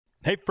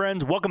Hey,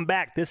 friends, welcome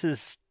back. This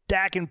is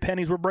Stacking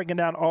Pennies. We're breaking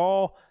down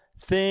all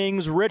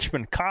things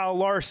Richmond. Kyle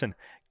Larson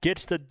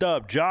gets the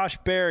dub. Josh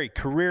Berry,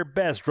 career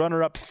best,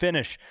 runner-up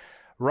finish.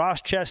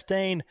 Ross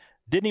Chastain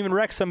didn't even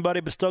wreck somebody,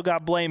 but still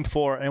got blamed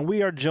for it. And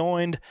we are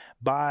joined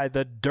by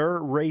the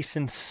dirt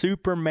racing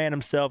Superman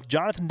himself,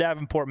 Jonathan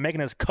Davenport,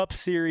 making his Cup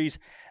Series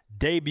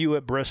debut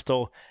at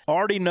Bristol.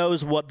 Already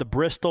knows what the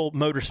Bristol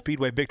Motor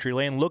Speedway victory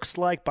lane looks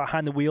like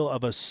behind the wheel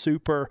of a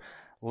super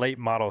late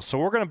model. So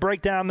we're going to break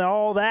down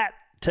all that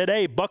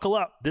today. Buckle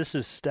up. This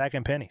is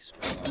Stacking Pennies.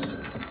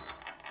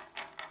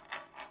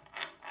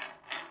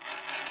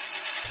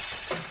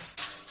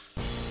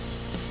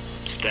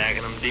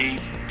 Stacking them deep,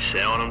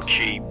 selling them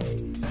cheap.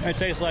 It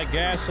tastes like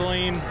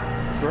gasoline,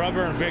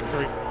 rubber, and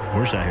victory.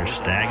 We're just out here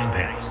stacking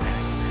pennies.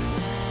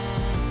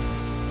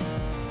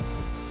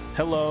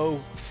 Hello,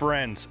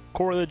 friends.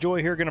 Corey the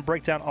Joy here, going to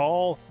break down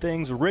all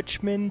things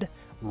Richmond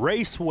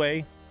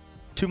Raceway.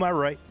 To my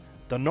right,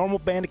 the normal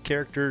band of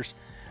characters,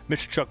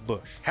 Mr. Chuck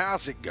Bush.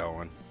 How's it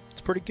going?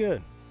 It's pretty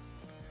good.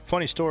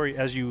 Funny story,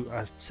 as you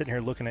sitting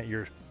here looking at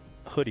your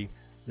hoodie,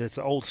 it's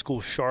an old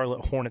school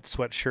Charlotte Hornets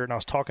sweatshirt, and I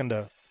was talking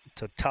to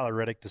Tyler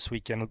Reddick this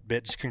weekend a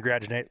bit, just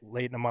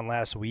congratulating him on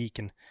last week,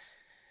 and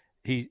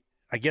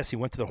I guess he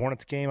went to the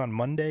Hornets game on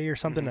Monday or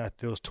something. It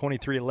was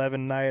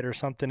 23-11 night or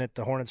something at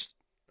the Hornets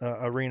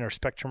arena or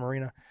Spectrum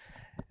Arena,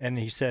 and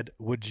he said,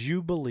 "Would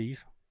you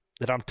believe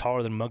that I'm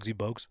taller than Muggsy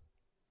Bogues?"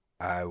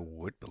 I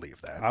would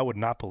believe that. I would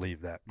not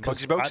believe that.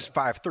 Muggsy Bogues is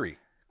 5'3".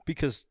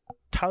 Because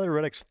Tyler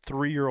Reddick's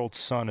 3-year-old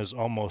son is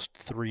almost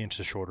 3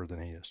 inches shorter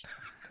than he is.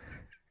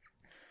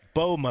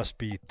 Bo must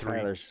be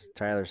 3.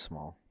 Tyler's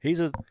small. He's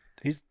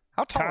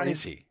How tall tiny.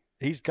 is he?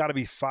 He's got to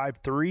be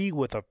 5'3"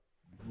 with a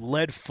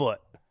lead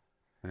foot.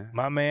 Yeah.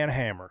 My man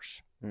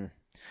hammers.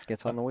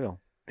 Gets on the wheel.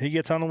 He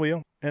gets on the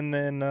wheel. And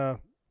then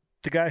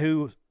the guy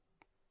who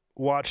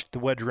watched the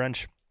wedge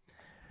wrench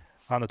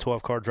on the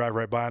 12-car drive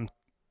right by him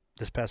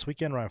this past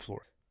weekend, Ryan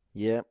Flores.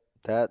 Yep,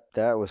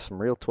 that was some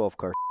real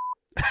 12-car.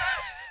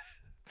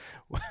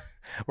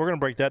 We're going to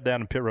break that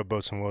down in Pit Road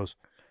Boats and Woes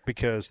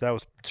because that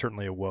was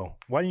certainly a woe.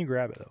 Why didn't you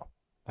grab it, though?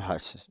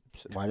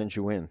 Why didn't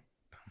you win?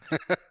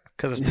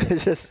 Because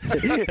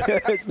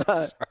it's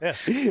not.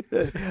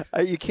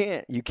 Yeah. You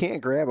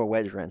can't grab a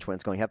wedge wrench when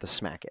it's going. You have to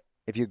smack it.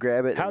 If you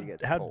grab it,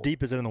 How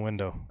deep is it in the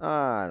window?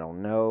 I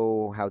don't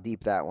know how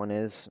deep that one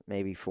is.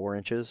 Maybe 4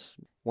 inches.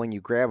 When you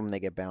grab them, they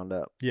get bound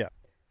up. Yeah,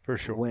 for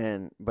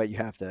sure. But you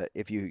have to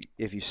if you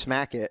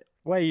smack it.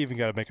 Why you even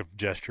got to make a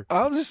gesture?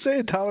 I was just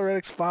saying Tyler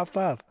Reddick's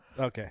 5'5".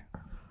 Okay.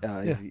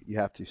 You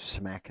have to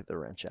smack the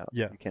wrench out.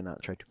 Yeah. You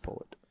cannot try to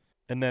pull it.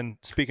 And then,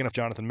 speaking of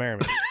Jonathan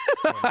Merriman.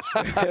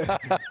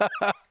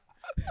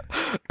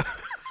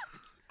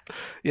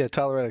 Yeah,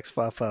 Tyler Reddick's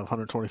 5'5",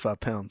 125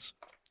 pounds.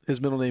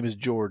 His middle name is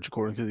George,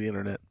 according to the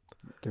internet.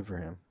 Good for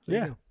him.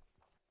 Yeah.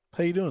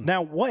 How you doing?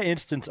 Now, what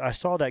instance, I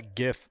saw that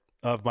GIF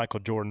of Michael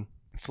Jordan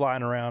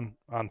flying around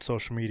on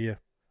social media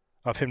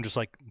of him just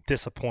like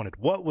disappointed.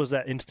 What was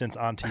that instance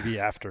on TV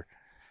after?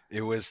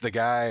 It was the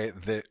guy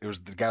that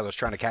was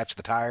trying to catch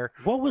the tire.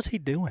 What was he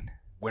doing?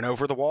 Went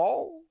over the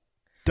wall.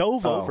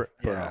 Dove over it.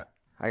 Yeah.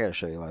 I got to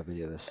show you a live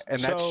video of this. And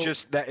that's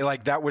just that.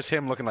 Like that was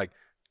him looking like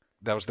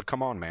that was the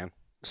come on, man.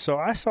 So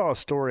I saw a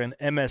story on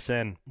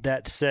MSN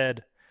that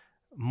said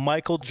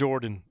Michael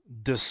Jordan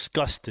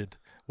disgusted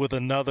with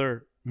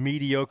another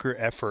mediocre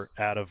effort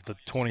out of the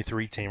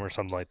 23 team or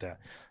something like that.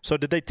 So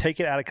did they take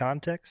it out of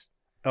context?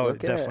 Oh,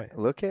 definitely.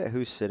 Look at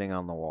who's sitting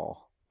on the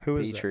wall. Who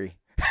is Petrie.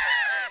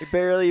 He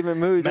barely even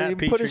moved. Matt He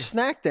didn't even put his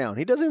snack down.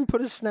 He doesn't even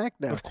put his snack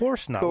down. Of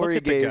course not. Look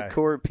at the guy.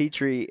 Corey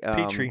Petrie,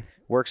 Petrie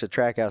works at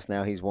Trackhouse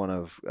now. He's one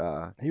of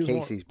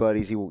Casey's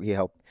buddies. He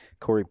helped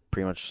Corey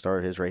pretty much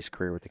start his race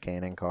career with the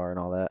K&N car and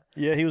all that.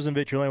 Yeah, he was in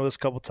victory lane with us a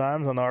couple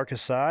times on the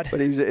Arcus side. But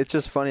it's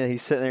just funny that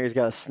he's sitting there. He's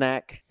got a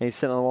snack. And he's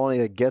sitting on the wall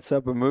and he gets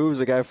up and moves.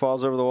 The guy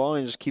falls over the wall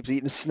and he just keeps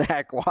eating a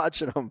snack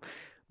watching him.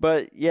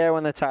 But, yeah,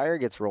 when the tire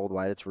gets rolled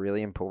wide, it's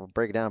really important.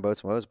 Break it down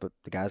boats and woes, but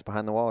the guys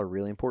behind the wall are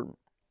really important.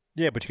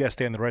 Yeah, but you got to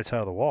stay on the right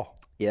side of the wall.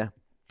 Yeah,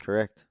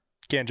 correct.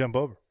 Can't jump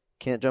over.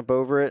 Can't jump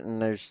over it,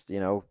 and there's,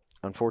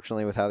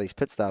 unfortunately with how these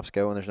pit stops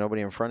go and there's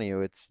nobody in front of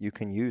you, you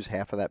can use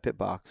half of that pit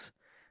box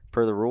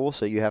per the rule,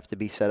 so you have to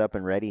be set up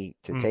and ready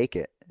to take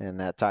it, and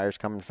that tire's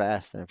coming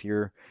fast. And if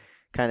you're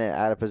kind of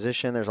out of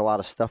position, there's a lot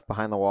of stuff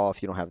behind the wall.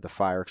 If you don't have the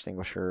fire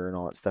extinguisher and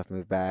all that stuff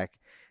moved back,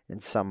 in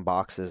some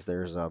boxes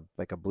there's a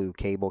blue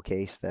cable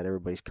case that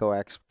everybody's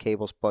coax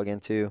cables plug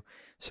into.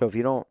 So if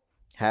you don't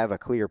have a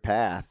clear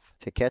path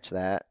to catch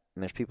that,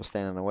 and there's people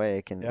standing in the way,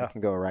 it can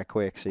go right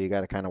quick. So you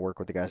got to kind of work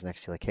with the guys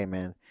next to you, like, hey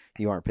man,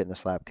 you aren't pitting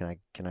this lap. Can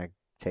I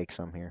take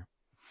some here?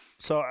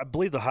 So I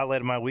believe the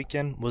highlight of my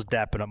weekend was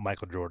dapping up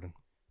Michael Jordan,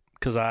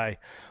 because I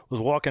was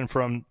walking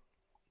from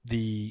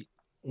the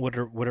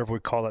whatever we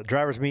call it,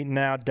 driver's meeting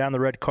now, down the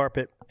red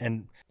carpet,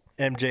 and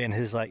MJ and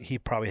his, he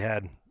probably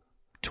had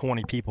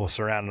 20 people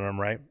surrounding him,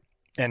 right?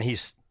 And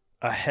he's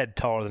a head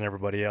taller than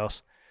everybody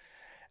else.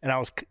 And I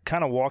was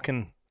kind of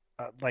walking,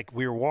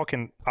 we were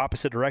walking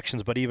opposite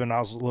directions, but even I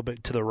was a little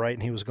bit to the right,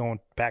 and he was going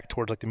back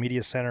towards the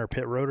media center or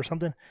pit road or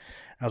something.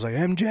 I was like,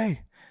 MJ.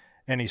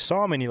 and he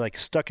saw me, and he like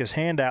stuck his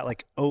hand out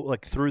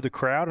like through the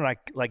crowd, and I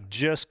like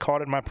just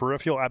caught it in my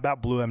peripheral. I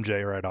about blew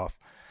MJ right off,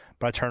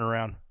 but I turned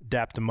around,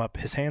 dapped him up.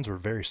 His hands were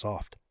very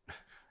soft.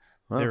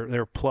 Huh.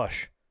 They're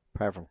plush.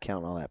 Probably from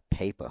counting all that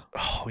paper.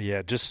 Oh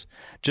yeah, just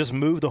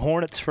moved the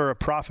Hornets for a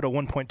profit of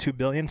 $1.2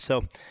 billion.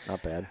 So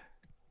Not bad.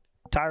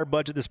 tire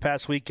budget this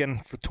past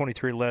weekend for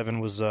 2311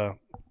 was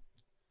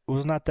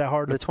not that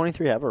hard. Did the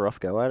 23 have a rough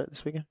go at it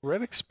this weekend?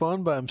 Reddick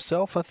spun by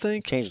himself, I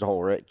think. Changed the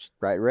whole right.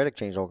 Reddick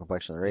changed the whole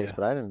complexion of the race, Yeah.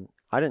 but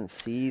I didn't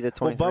see the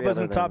 23. Well, Bubba's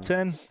in other the top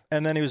than- 10,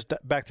 and then he was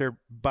back there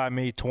by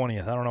me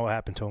 20th. I don't know what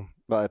happened to him.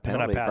 By a then I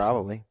penalty, passed him.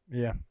 probably.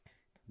 Yeah,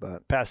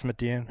 But passed him at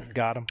the end,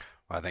 got him.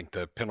 I think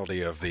the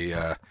penalty of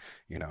the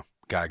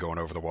guy going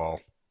over the wall,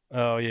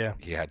 Oh yeah.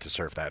 he had to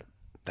serve that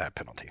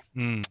penalty.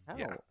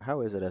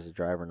 how is it as a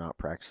driver not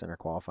practicing or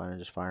qualifying and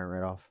just firing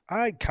right off?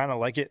 I kind of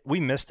like it. We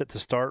missed it to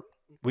start.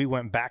 We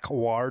went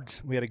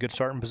backwards. We had a good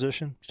starting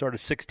position. Started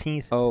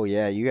 16th. Oh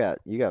yeah, you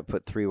got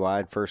put 3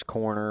 wide first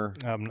corner.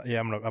 I'm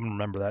gonna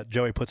remember that.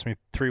 Joey puts me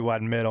 3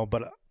 wide middle,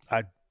 but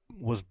I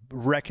was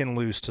wrecking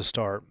loose to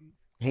start.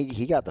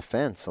 He got the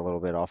fence a little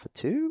bit off it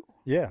too.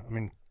 Yeah, I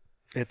mean,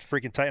 it's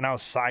freaking tight. And I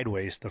was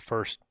sideways the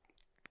first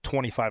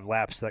 25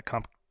 laps of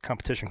that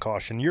competition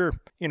caution.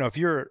 If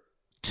you're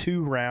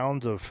 2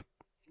 rounds of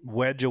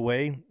wedge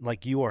away,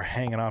 like you are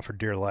hanging on for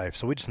dear life.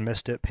 So we just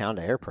missed it. Pound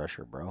of air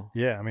pressure, bro.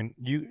 Yeah, I mean,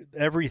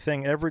 every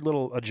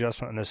little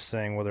adjustment in this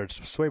thing, whether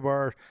it's sway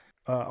bar,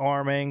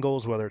 arm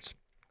angles, whether it's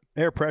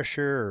air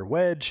pressure or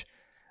wedge,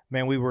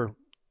 man, we were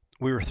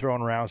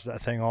throwing rounds at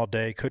that thing all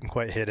day. Couldn't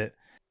quite hit it.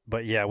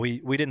 But yeah, we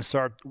didn't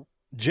start.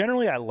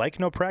 Generally, I like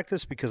no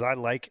practice because I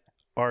like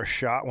our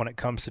shot when it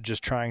comes to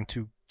just trying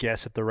to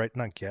guess at the right,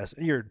 not guess.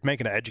 You're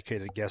making an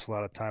educated guess a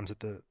lot of times at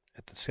the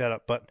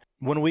setup. But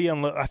when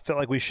I felt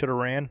like we should have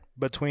ran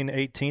between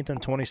 18th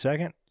and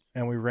 22nd,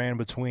 and we ran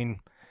between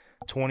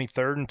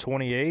 23rd and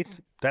 28th.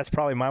 That's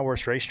probably my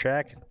worst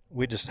racetrack.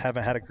 We just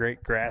haven't had a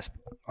great grasp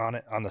on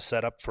it, on the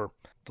setup for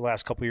the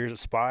last couple of years at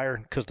Spire.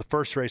 Because the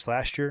first race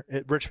last year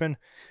at Richmond,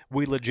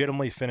 we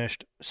legitimately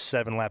finished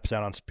 7 laps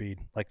down on speed,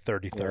 like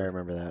 33rd. Yeah, I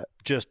remember that.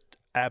 Just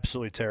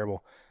absolutely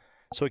terrible.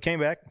 So we came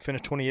back,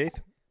 finished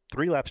 28th,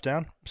 3 laps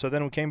down. So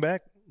then we came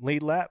back,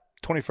 lead lap,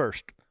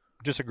 21st.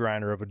 Just a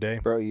grinder of a day.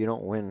 Bro, you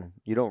don't win.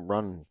 You don't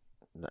run.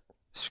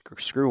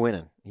 Screw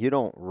winning. You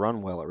don't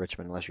run well at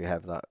Richmond unless you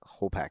have the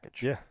whole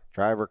package. Yeah.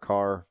 Driver,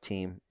 car,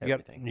 team,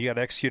 everything. You got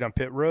to execute on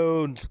pit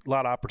road. A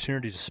lot of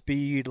opportunities to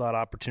speed. A lot of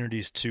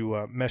opportunities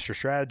to mess your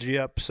strategy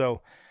up.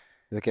 So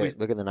Look at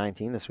the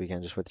 19 this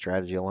weekend. Just with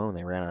strategy alone,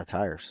 they ran out of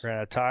tires. ran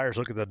out of tires.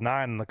 Look at the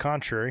 9 on the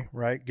contrary,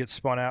 right? Gets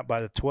spun out by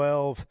the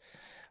 12.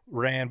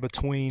 Ran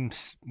between,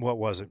 what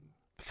was it,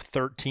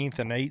 13th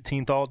and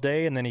 18th all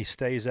day, and then he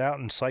stays out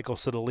and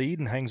cycles to the lead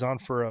and hangs on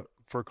for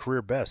a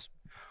career best.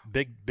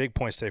 Big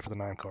point stay for the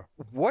 9 car.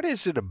 What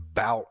is it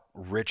about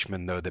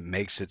Richmond, though, that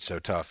makes it so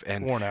tough?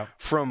 And Worn out.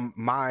 from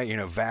my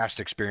vast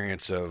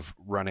experience of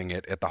running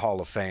it at the Hall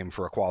of Fame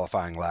for a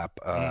qualifying lap,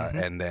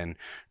 and then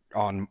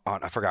on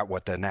I forgot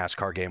what the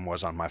NASCAR game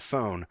was on my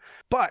phone,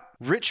 but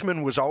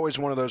Richmond was always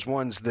one of those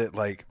ones that,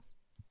 like,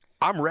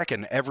 I'm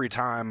wrecking every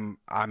time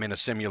I'm in a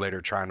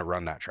simulator trying to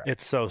run that track.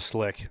 It's so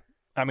slick.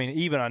 I mean,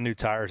 even on new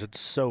tires, it's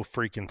so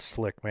freaking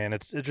slick, man.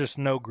 It's just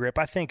no grip.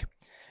 I think,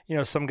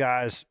 some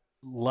guys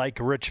like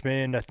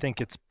Richmond. I think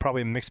it's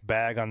probably a mixed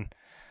bag on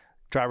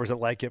drivers that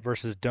like it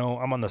versus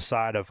don't. I'm on the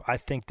side of, I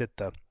think that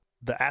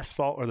the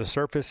asphalt or the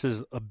surface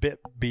is a bit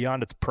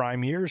beyond its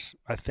prime years.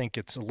 I think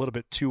it's a little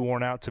bit too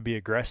worn out to be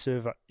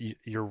aggressive.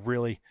 You're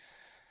really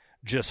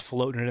just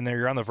floating it in there.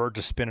 You're on the verge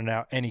of spinning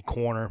out any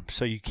corner,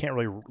 so you can't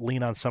really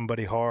lean on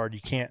somebody hard.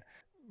 You can't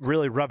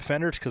really rub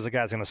fenders because the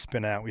guy's going to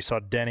spin out. We saw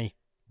Denny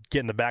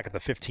get in the back of the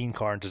 15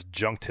 car and just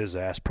junked his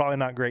ass. Probably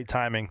not great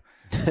timing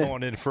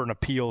going in for an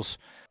appeals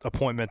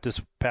appointment this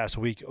past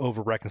week,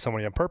 over wrecking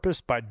somebody on purpose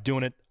by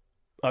doing it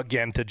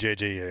again to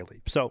JJ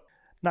Leap. So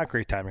not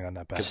great timing on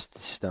that back. Just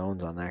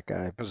stones on that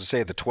guy. I was to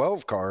say, the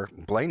 12 car,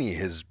 Blaney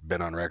has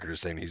been on record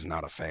as saying he's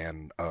not a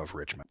fan of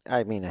Richmond.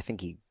 I mean, I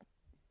think he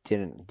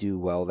didn't do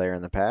well there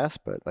in the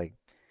past, but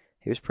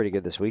he was pretty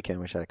good this weekend.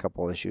 We had a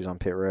couple of issues on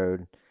pit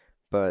road.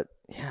 But,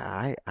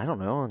 yeah, I don't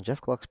know. And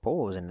Jeff Gluck's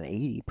pole was in an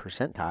 80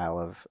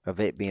 percentile of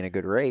it being a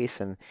good race.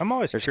 And I'm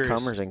always there's curious.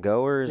 comers and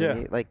goers. Yeah.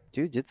 And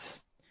dude,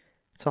 it's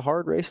a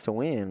hard race to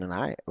win.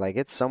 And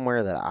it's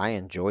somewhere that I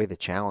enjoy the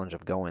challenge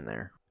of going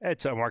there.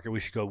 It's a market we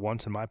should go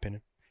once, in my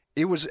opinion.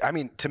 It was,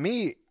 to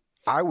me,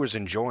 I was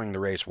enjoying the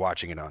race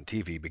watching it on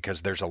TV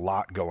because there's a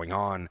lot going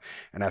on.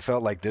 And I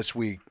felt like this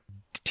week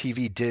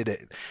TV did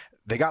it.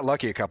 They got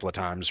lucky a couple of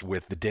times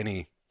with the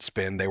Denny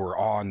spin. They were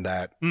on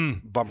that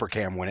bumper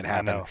cam when it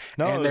happened.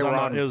 No,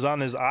 and it was on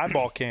his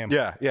eyeball cam.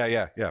 Yeah.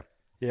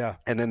 Yeah.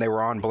 And then they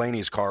were on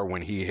Blaney's car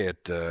when he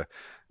hit the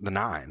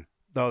 9.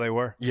 Oh, they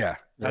were? Yeah.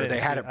 They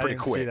had it pretty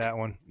quick. I didn't see that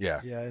one. Yeah.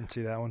 Yeah, I didn't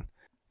see that one.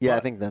 Yeah,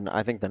 But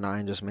I think the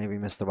 9 just maybe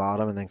missed the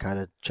bottom and then kind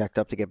of checked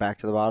up to get back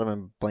to the bottom,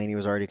 and Blaney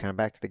was already kind of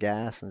back to the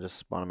gas and just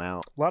spun him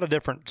out. A lot of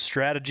different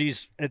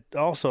strategies. It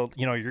also,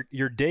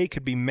 your day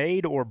could be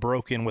made or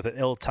broken with an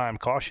ill-timed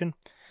caution.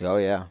 Oh,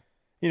 yeah.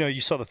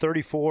 you saw the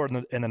 34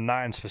 and the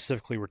 9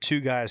 specifically were two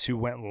guys who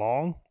went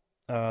long.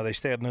 They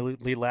stayed in the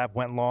lead lap,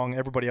 went long.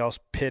 Everybody else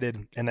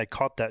pitted, and they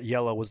caught that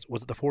yellow. Was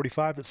it the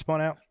 45 that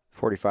spun out?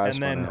 45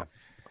 spun out. And then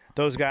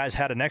those guys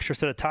had an extra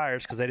set of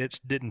tires because they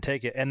just didn't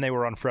take it, and they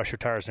were on fresher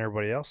tires than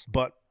everybody else.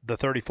 But the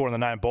 34 and the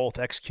 9 both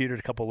executed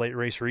a couple late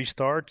race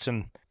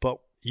restarts. But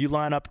you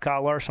line up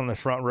Kyle Larson on the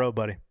front row,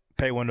 buddy.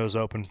 Pay windows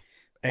open.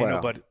 Ain't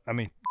nobody. I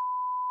mean,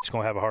 it's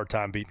going to have a hard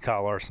time beating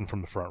Kyle Larson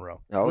from the front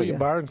row. Oh, yeah.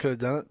 Byron could have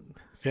done it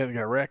if he hadn't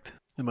got wrecked,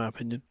 in my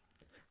opinion.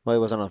 Well, he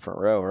wasn't on the front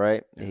row,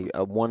 right?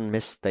 One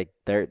mistake.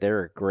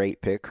 They're a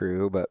great pit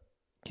crew, but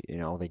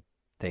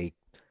they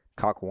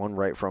cock one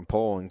right front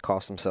pole and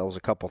cost themselves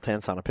a couple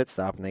tenths on a pit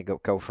stop, and they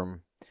go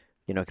from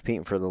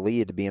competing for the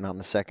lead to being on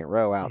the second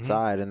row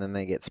outside, and then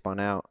they get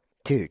spun out.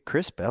 Dude,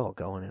 Chris Bell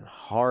going in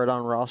hard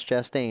on Ross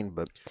Chastain,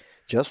 but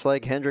just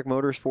like Hendrick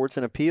Motorsports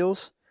and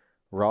Appeals,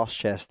 Ross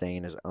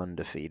Chastain is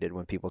undefeated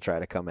when people try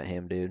to come at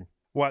him, dude.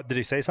 What, did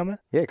he say something?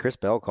 Yeah, Chris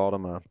Bell called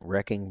him a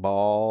wrecking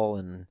ball,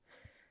 and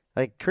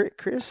like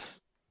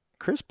Chris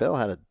Bell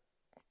had a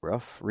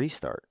rough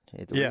restart.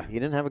 He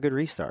didn't have a good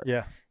restart.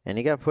 Yeah. And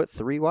he got put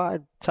 3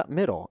 wide, top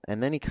middle,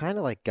 and then he kind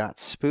of like got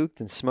spooked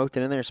and smoked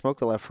it in there, smoked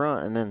the left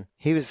front, and then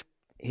he was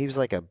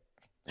like a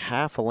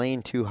half a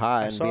lane too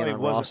high and being on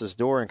Ross's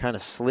door and kind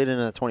of slid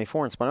into the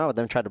 24 and spun out, but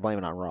then tried to blame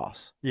it on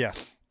Ross. Yeah.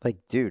 Like,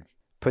 dude,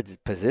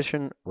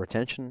 position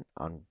retention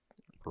on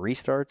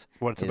restarts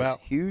is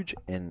huge,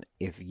 and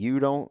if you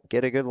don't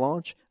get a good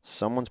launch,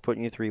 someone's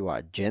putting you 3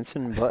 wide.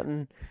 Jensen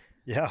Button,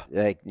 yeah,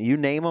 like you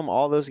name them,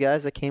 all those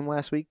guys that came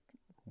last week,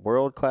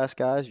 world-class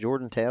guys,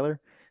 Jordan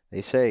Taylor,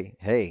 they say,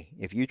 hey,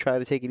 if you try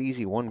to take it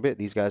easy one bit,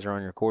 these guys are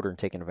on your quarter and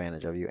taking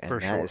advantage of you,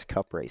 and that is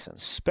cup racing.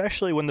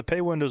 Especially when the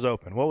pay window's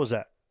open. What was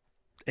that?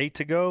 8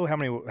 to go? How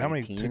many?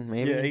 18,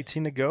 maybe? Yeah,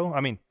 18 to go.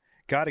 I mean,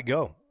 got to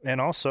go. And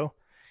also,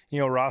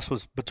 Ross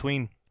was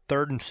between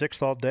 3rd and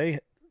 6th all day.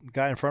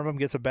 Guy in front of him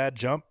gets a bad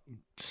jump.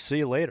 See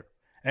you later.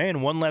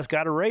 And one less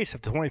guy to race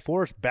if the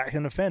 24 is back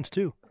in the fence,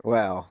 too.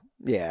 Well,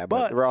 yeah,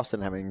 but Ross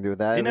didn't have anything to do with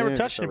that. He never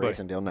touched anybody.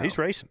 Racing deal now. He's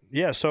racing.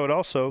 Yeah, so it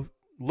also,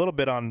 a little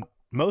bit on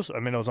most,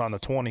 it was on the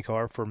 20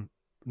 car from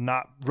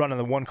not running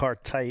the 1 car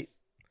tight.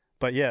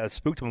 But, yeah, it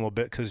spooked him a little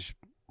bit because,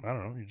 I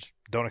don't know, you just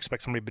don't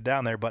expect somebody to be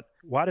down there. But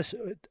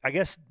I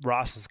guess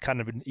Ross is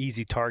kind of an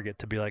easy target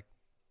to be like,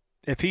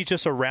 if he's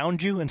just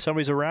around you and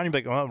somebody's around you, be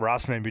like, well,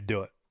 Ross made me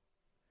do it.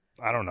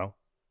 I don't know.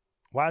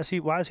 Why is he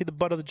the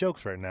butt of the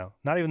jokes right now?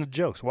 Not even the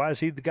jokes. Why is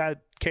he the guy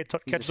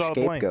that catches all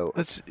the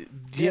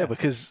blame?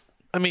 Because,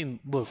 I mean,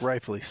 look,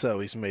 rightfully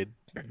so. He's made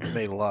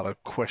a lot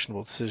of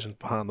questionable decisions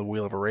behind the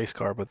wheel of a race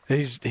car, but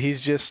he's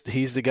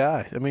the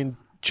guy. I mean,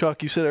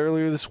 Chuck, you said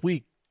earlier this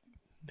week,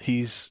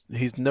 he's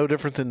no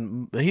different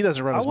than – he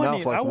doesn't run his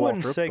mouth like Waltrip. I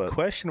wouldn't say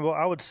questionable.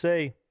 I would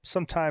say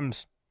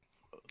sometimes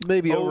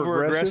maybe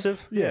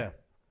over-aggressive. Yeah.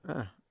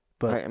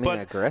 But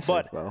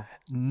aggressive, though.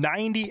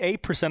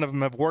 98% of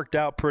them have worked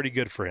out pretty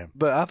good for him.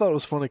 But I thought it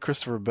was funny,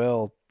 Christopher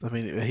Bell. I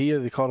mean,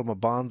 they called him a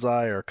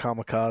bonsai or a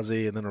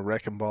kamikaze and then a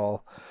wrecking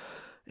ball,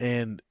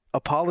 and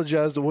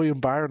apologized to William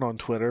Byron on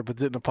Twitter, but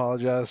didn't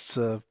apologize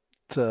to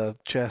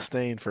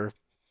Chastain for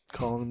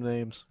calling him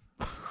names.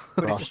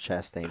 Ross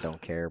Chastain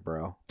don't care,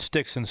 bro.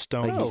 Sticks and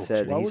stones.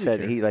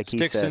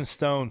 Sticks and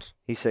stones.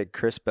 He said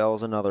Chris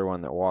Bell's another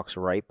one that walks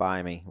right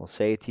by me. Will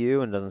say it to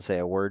you and doesn't say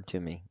a word to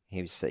me.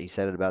 He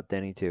said it about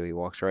Denny too. He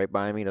walks right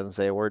by me, doesn't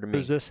say a word to me.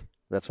 Who's this?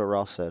 That's what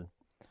Ross said.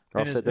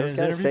 Ross said those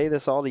guys say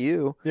this all to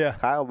you. Yeah.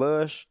 Kyle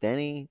Busch,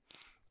 Denny,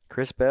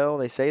 Chris Bell,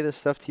 they say this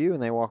stuff to you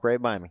and they walk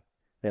right by me.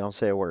 They don't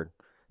say a word.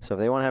 So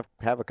if they want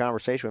to have a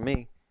conversation with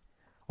me,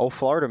 old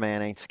Florida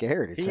man ain't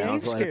scared. He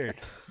sounds like. Scared.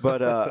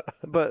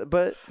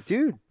 But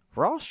dude,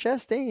 Ross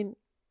Chastain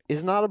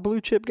is not a blue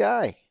chip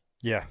guy.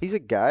 Yeah. He's a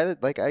guy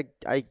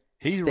that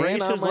he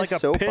races like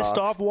a pissed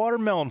off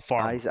watermelon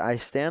farmer. I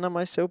stand on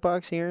my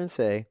soapbox here and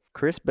say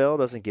Chris Bell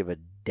doesn't give a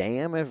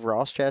damn if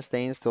Ross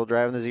Chastain's still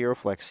driving the Zero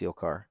Flex Seal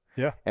car.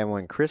 Yeah. And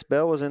when Chris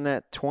Bell was in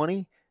that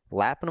 20,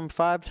 lapping him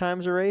 5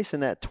 times a race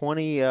in that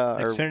 20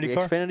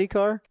 Xfinity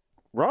car,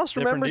 Ross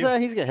remembers that.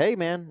 He's hey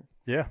man.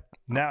 Yeah.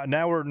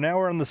 Now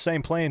we're on the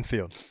same playing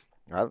field.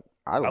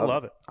 I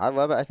love it. I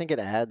love it. I think it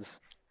adds.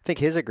 I think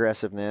his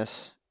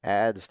aggressiveness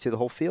adds to the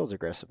whole field's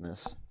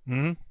aggressiveness.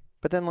 Mm-hmm.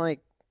 But then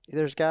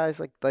there's guys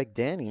like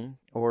Danny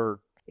or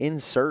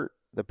insert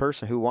the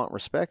person who want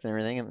respect and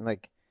everything, and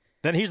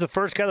then he's the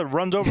first guy that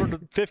runs over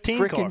the 15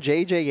 car. Freaking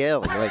JJ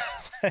Yelly.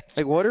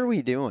 Like what are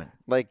we doing?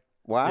 Like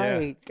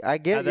why? Yeah. I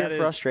get you're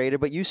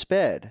frustrated, but you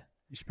sped.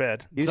 He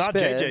sped. It's not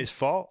JJ's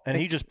fault, and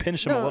he just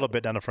pinched him a little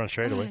bit down the front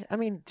straightaway. I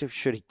mean,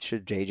 should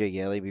JJ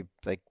Yelly be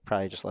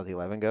probably just let the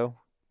 11 go?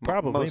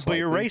 Probably, but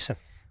you're racing.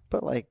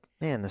 But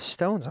man, the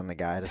stones on the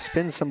guy to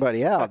spin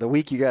somebody out the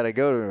week you got to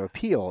go to an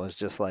appeal is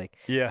just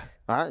yeah.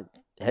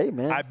 Hey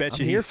man, I bet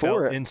you he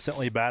felt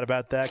instantly bad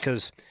about that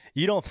because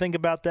you don't think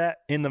about that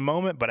in the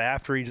moment, but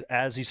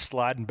as he's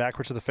sliding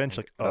backwards to the fence,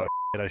 shit,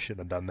 I shouldn't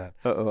have done that.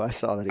 I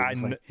saw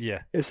that. He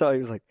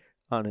was like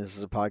on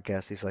his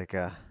podcast. He's like,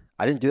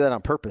 I didn't do that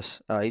on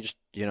purpose. He just,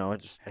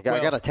 I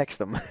got to text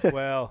him.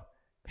 Well,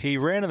 he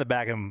ran in the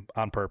back of him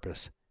on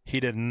purpose. He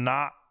did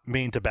not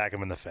mean to back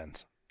him in the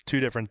fence. Two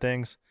different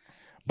things.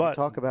 But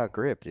talk about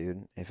grip,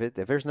 dude. If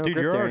there's no dude,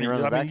 grip there, and you're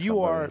on the back of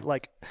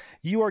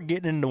you are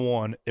getting into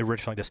one at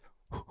Richmond like this,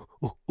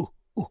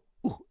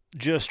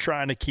 just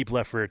trying to keep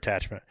left rear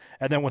attachment.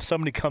 And then when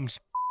somebody comes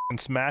and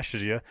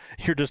smashes you,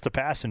 you're just a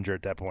passenger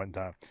at that point in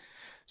time.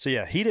 So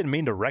yeah, he didn't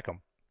mean to wreck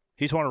him.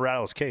 He just wanted to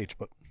rattle his cage,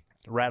 but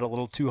rattle a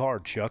little too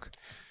hard, Chuck.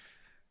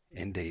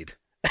 Indeed.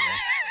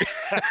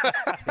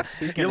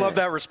 You love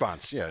that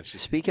response. Yeah.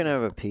 Speaking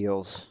of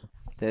appeals,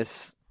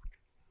 it's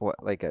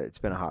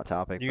been a hot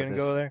topic. You gonna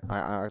go there?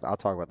 I'll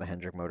talk about the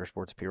Hendrick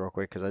Motorsports appeal real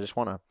quick because I just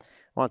want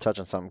to touch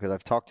on something because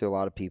I've talked to a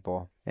lot of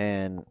people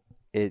and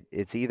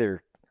it's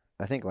either,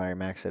 I think Larry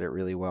Mack said it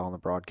really well on the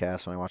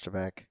broadcast when I watched it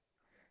back.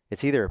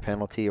 It's either a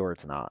penalty or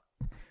it's not.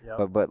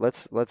 Yep. But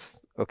let's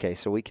okay,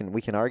 so we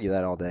can argue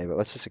that all day, but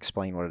let's just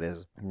explain what it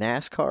is.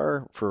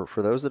 NASCAR,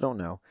 for those that don't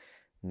know,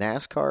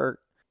 NASCAR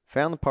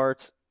found the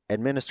parts,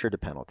 administered a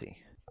penalty.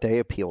 They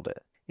appealed it.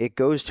 It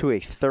goes to a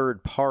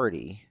third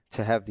party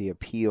to have the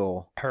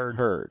appeal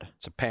heard.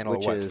 It's a panel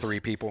of what, 3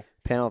 people?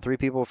 Panel of 3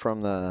 people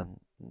from the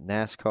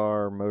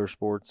NASCAR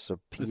Motorsports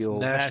Appeal.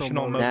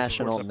 National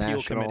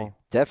Appeal Committee.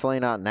 Definitely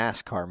not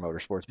NASCAR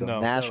Motorsports,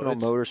 but National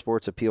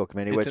Motorsports Appeal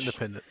Committee. It's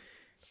independent.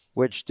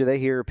 Which, do they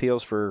hear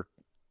appeals for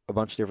a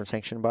bunch of different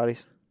sanctioning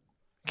bodies?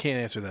 Can't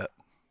answer that.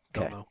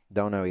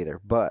 Don't know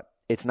either. But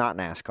it's not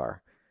NASCAR.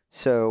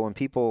 So when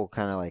people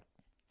kind of like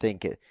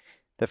think it,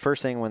 the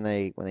first thing when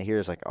they hear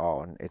is like,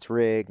 oh, it's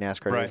rigged.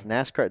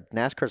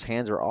 NASCAR's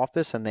hands were off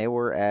this, and they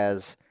were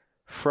as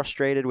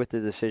frustrated with the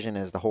decision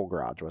as the whole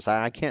garage was.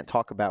 I can't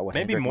talk about what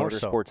Hendrick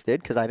Motorsports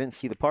did because I didn't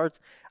see the parts.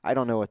 I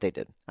don't know what they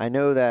did. I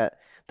know that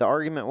the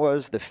argument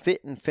was the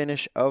fit and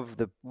finish of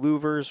the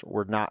louvers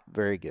were not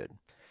very good.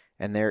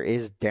 And there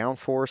is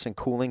downforce and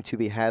cooling to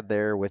be had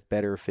there with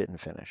better fit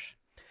and finish.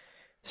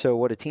 So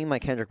what a team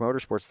like Hendrick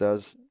Motorsports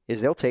does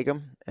is they'll take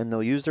them and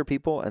they'll use their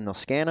people and they'll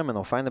scan them and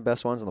they'll find the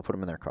best ones and they'll put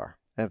them in their car.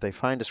 And if they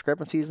find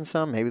discrepancies in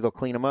some, maybe they'll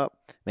clean them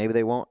up. Maybe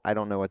they won't. I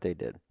don't know what they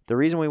did. The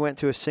reason we went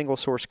to a single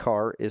source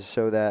car is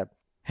so that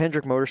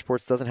Hendrick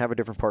Motorsports doesn't have a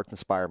different part than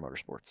Spire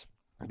Motorsports.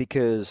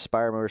 Because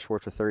Spire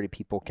Motorsports with 30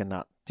 people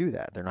cannot do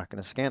that. They're not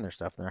going to scan their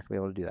stuff. They're not going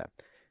to be able to do that.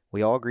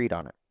 We all agreed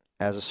on it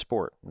as a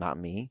sport. Not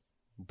me.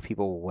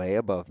 People way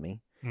above me,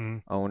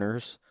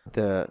 owners,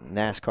 the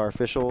NASCAR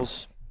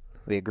officials.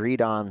 We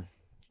agreed on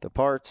the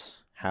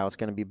parts, how it's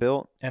going to be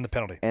built. And the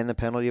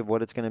penalty of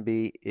what it's going to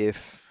be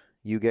if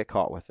you get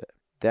caught with it.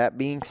 That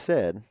being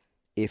said,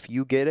 if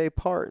you get a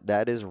part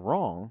that is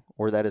wrong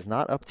or that is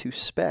not up to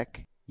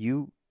spec,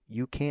 you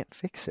can't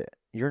fix it.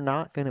 You're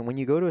not going to, when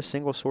you go to a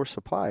single source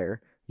supplier,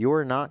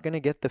 you're not going to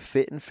get the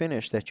fit and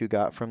finish that you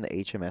got from the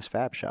HMS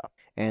Fab Shop.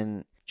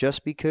 And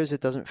just because it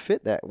doesn't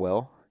fit that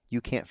well,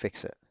 you can't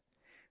fix it.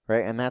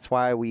 Right? And that's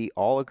why we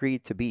all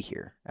agreed to be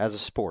here as a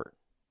sport.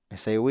 I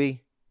say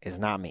we, is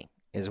not me.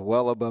 Is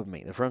well above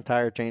me. The front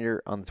tire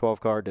changer on the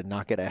 12 car did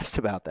not get asked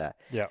about that.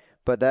 Yeah.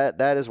 But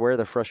that is where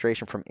the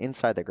frustration from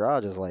inside the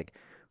garage is like,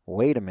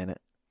 wait a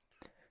minute.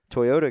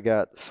 Toyota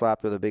got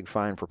slapped with a big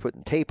fine for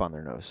putting tape on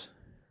their nose.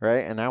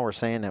 Right? And now we're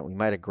saying that we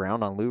might have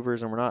ground on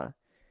louvers and we're not.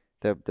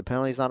 The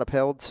penalty's not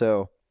upheld.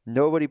 So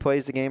nobody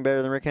plays the game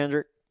better than Rick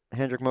Hendrick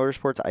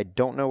Motorsports. I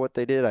don't know what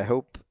they did. I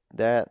hope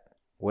that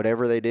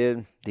whatever they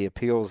did, the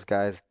appeals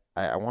guys,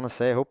 I want to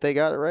say I hope they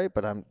got it right,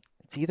 but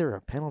it's either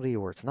a penalty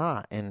or it's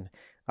not. And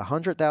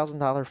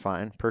 $100,000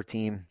 fine per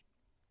team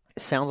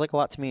sounds like a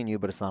lot to me and you,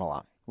 but it's not a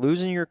lot.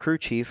 Losing your crew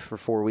chief for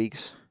 4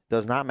 weeks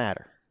does not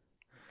matter.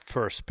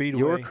 For a speedway,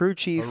 your crew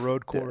chief, a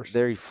road course,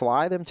 they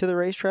fly them to the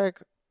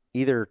racetrack.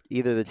 Either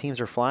the teams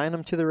are flying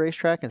them to the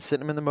racetrack and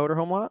sitting them in the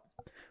motorhome lot,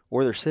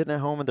 or they're sitting at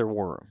home in their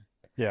war room.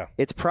 Yeah,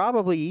 it's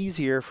probably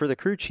easier for the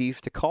crew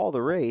chief to call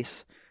the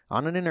race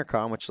on an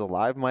intercom, which is a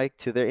live mic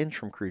to their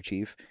interim crew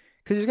chief,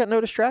 because he's got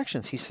no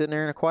distractions. He's sitting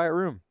there in a quiet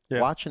room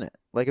watching it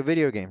like a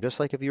video game, just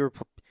like if you were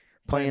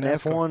playing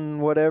F1,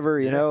 whatever,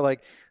 you know,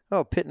 like,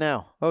 oh, pit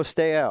now, oh,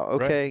 stay out,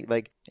 okay, right.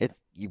 Like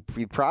it's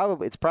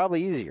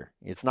probably easier.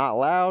 It's not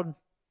loud.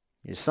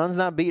 Your son's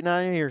not beating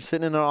on you. You're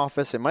sitting in an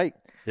office. It might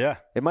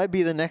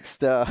be the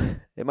next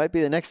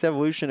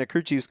evolution of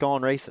crew chiefs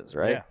calling races,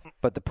 right? Yeah.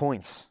 But the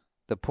points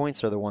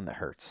are the one that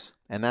hurts.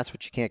 And that's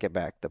what you can't get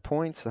back. The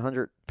points, the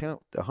 100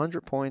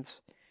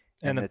 points,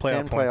 and the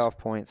 10 playoff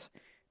points.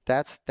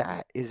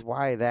 That is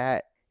why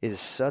that is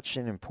such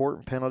an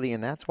important penalty,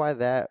 and that's why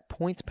that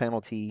points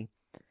penalty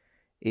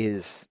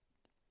is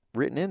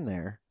written in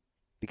there,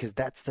 because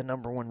that's the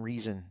number one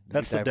reason.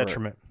 That's the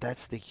detriment.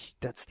 That's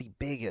the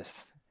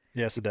biggest.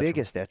 Yes, the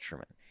biggest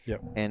detriment.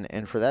 Yep.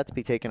 And for that to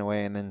be taken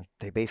away, and then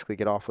they basically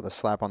get off with a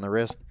slap on the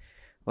wrist.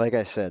 Like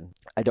I said,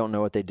 I don't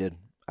know what they did.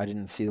 I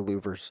didn't see the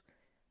louvers.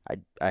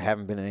 I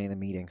haven't been in any of the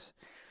meetings.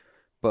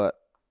 But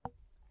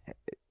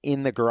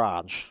in the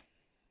garage,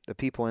 the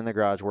people in the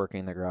garage working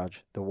in the garage,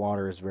 the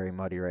water is very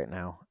muddy right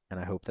now, and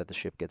I hope that the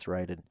ship gets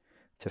righted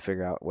to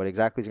figure out what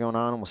exactly is going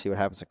on, and we'll see what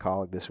happens to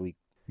Colleague this week.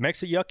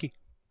 Makes it yucky.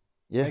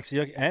 Yeah. Makes it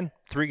yucky. And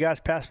 3 guys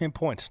passed me in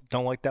points.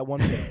 Don't like that one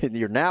bit.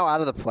 You're now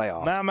out of the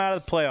playoffs. Now I'm out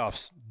of the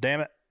playoffs.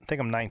 Damn it. I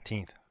think I'm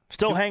 19th.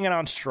 Still hanging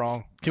on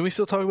strong. Can we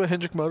still talk about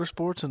Hendrick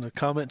Motorsports and the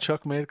comment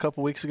Chuck made a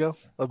couple weeks ago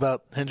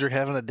about Hendrick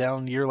having a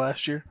down year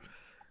last year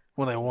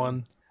when they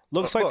won?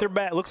 Looks like they're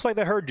bad. Looks like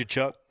they heard you,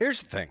 Chuck.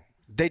 Here's the thing.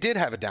 They did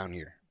have a down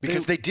year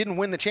because they didn't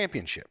win the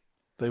championship.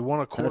 They won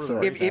a quarter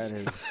of the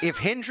race. If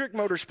Hendrick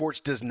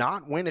Motorsports does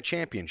not win a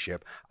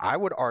championship, I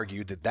would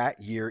argue that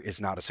year is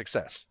not a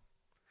success.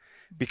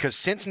 Because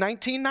since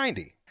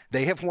 1990,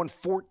 they have won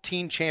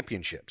 14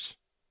 championships.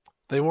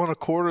 They won a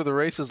quarter of the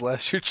races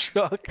last year,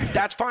 Chuck.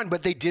 That's fine,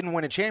 but they didn't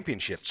win a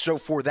championship. So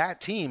for that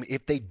team,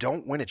 if they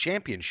don't win a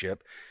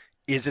championship,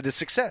 is it a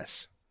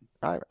success?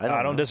 I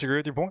don't disagree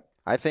with your point.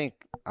 I think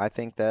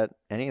that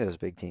any of those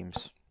big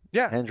teams,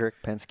 Hendrick,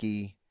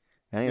 Penske,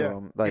 any of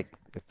them,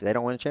 if they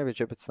don't win a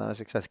championship, it's not a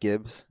success.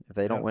 Gibbs, if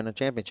they don't win a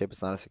championship,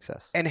 it's not a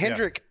success. And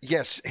Hendrick,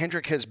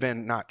 Hendrick has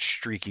been not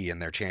streaky in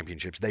their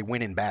championships. They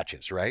win in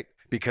batches, right?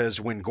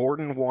 Because when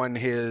Gordon won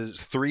his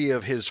 3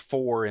 of his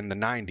 4 in the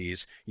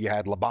 90s, you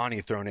had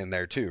Labonte thrown in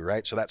there too,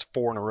 right? So that's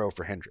 4 in a row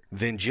for Hendrick.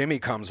 Then Jimmy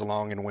comes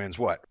along and wins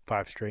what?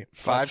 5 straight.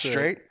 5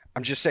 straight?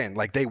 I'm just saying,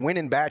 they win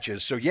in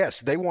batches. So, yes,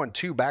 they won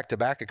 2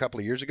 back-to-back a couple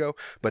of years ago,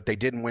 but they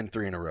didn't win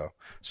 3 in a row.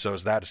 So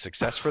is that a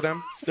success for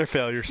them? They're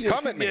failures.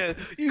 Come at me. Yeah,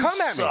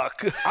 Come at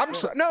suck. me.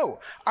 No,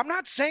 I'm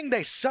not saying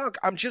they suck.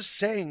 I'm just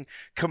saying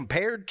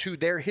compared to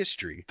their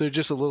history. They're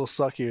just a little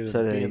suckier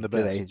than being the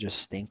best. Do they just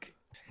stink?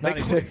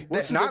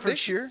 Not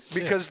this year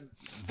because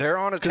they're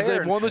on a tear. Because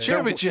they've won the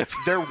championship.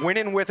 They're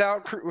winning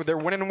without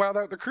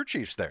the crew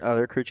chiefs there. Oh,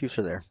 their crew chiefs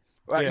are there.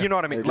 You know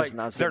what I mean? They're just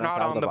not they're sitting not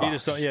on on the top of the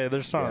box. box. They're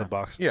just not in the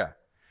box. Yeah,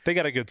 They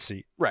got a good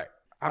seat. right.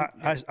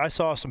 I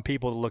saw some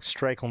people that looked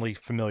strikingly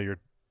familiar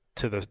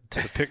to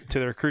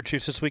their crew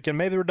chiefs this weekend.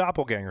 Maybe they were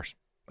doppelgangers.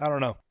 I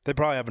don't know. They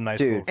probably have a nice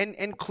Dude. little...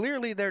 And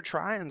clearly they're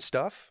trying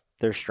stuff.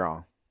 They're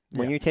strong.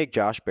 When you take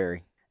Josh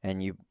Berry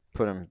and you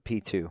put him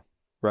P2,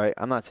 right?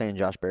 I'm not saying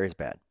Josh Berry's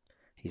bad.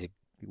 He's a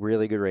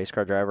really good race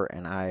car driver,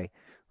 and I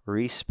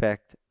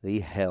respect the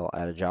hell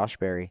out of Josh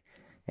Berry.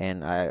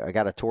 And I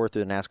got a tour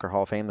through the NASCAR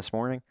Hall of Fame this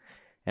morning,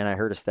 and I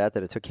heard a stat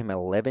that it took him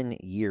 11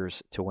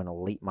 years to win a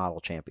late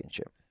model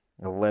championship.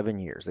 11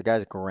 years. The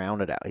guy's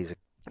grounded out.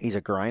 He's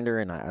a grinder,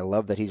 and I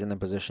love that he's in the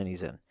position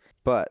he's in.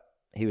 But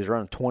he was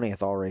running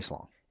 20th all race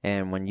long.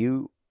 And when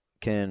you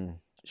can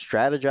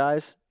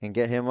strategize and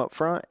get him up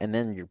front, and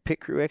then your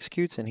pit crew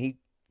executes and he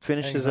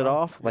finishes it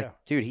off,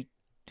 dude,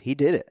 he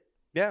did it.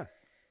 Yeah.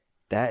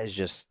 That is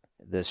just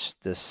the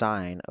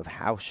sign of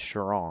how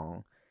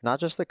strong, not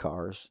just the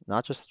cars,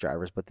 not just the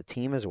drivers, but the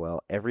team as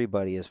well.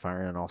 Everybody is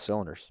firing on all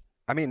cylinders.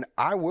 I mean,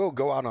 I will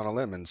go out on a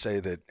limb and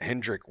say that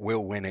Hendrick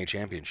will win a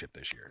championship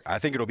this year. I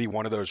think it'll be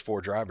one of those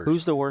 4 drivers.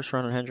 Who's the worst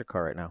running Hendrick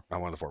car right now?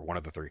 Not one of the 4, one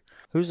of the 3.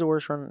 Who's the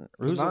worst running?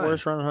 Who's the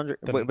worst running Hendrick?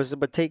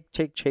 But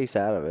take Chase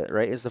out of it,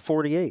 right? It's the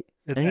 48,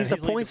 and he's the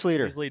points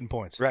leader. He's leading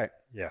points. Right.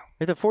 Yeah.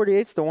 The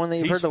 48's the one that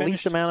you've heard the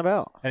least amount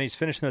about. And he's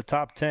finished in the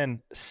top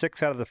 10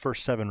 6 out of the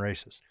first 7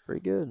 races.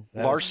 Pretty good.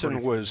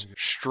 Larson was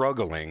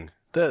struggling.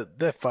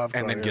 That 5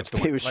 and then gets the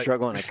win. He was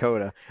struggling at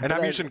Coda. And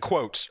I'm using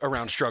quotes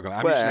around struggling.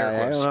 I'm using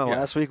air quotes. I don't know. Yeah.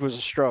 Last week was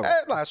a struggle.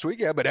 Last week,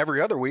 yeah, but every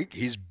other week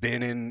he's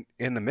been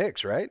in the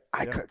mix, right?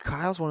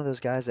 Kyle's one of those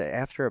guys that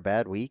after a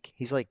bad week,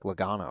 he's like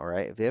Logano,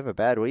 right? If they have a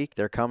bad week,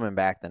 they're coming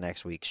back the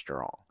next week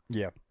strong.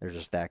 Yeah. They're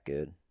just that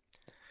good.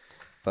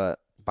 But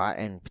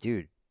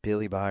dude,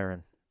 Billy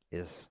Byron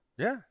is.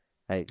 Yeah.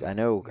 I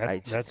know. Hey,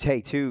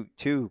 to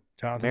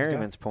Jonathan's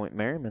Merriman's point,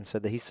 Merriman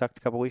said that he sucked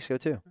a couple weeks ago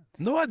too.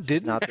 No, I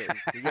didn't. I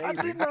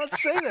did not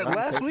say that.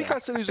 Last week I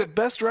said he was the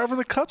best driver in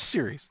the Cup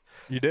Series.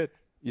 You did.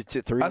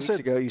 3 weeks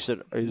ago, you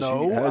said,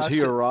 has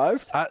he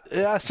arrived?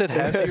 I said,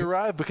 has he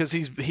arrived? Because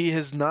he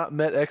has not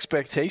met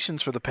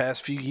expectations for the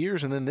past few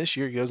years, and then this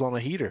year he goes on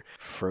a heater.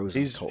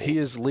 Frozen cold. He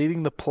is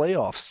leading the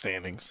playoff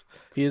standings.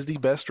 He is the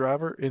best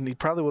driver, and he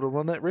probably would have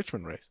won that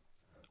Richmond race.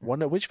 Won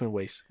that Richmond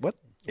race. What?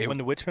 Won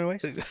the Richmond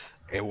race?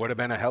 It would have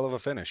been a hell of a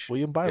finish.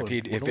 William Byron.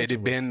 If it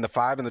had been the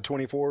 5 and the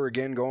 24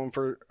 again going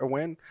for a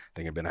win, I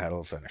think it'd been a hell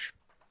of a finish.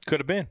 Could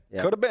have been.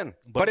 Yeah. Could have been.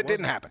 But it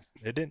didn't happen.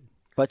 It didn't.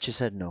 But you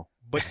said no.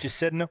 But you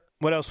said no.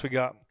 What else we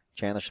got?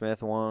 Chandler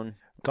Smith won.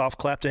 Golf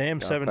clap to him,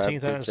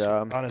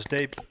 17th on his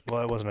debut.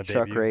 Well, it wasn't a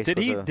Chuck debut. Race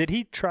Did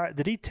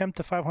he tempt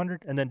the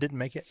 500 and then didn't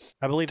make it?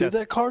 I believe Did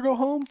that car go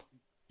home?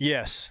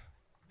 Yes.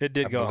 It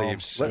did go home.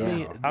 So.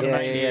 It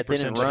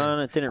didn't run.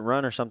 It didn't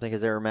run or something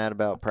because they were mad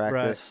about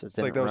practice. Right. It's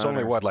like that was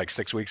only like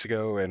 6 weeks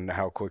ago, and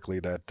how quickly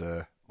that.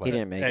 He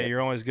didn't make it. Hey,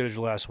 you're only as good as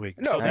your last week.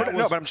 No,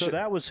 so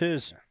that was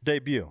his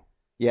debut.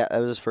 Yeah, that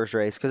was his first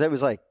race because it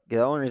was like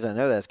the only reason I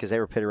know that is because they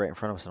were pitted right in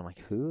front of us, and I'm like,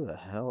 who the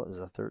hell is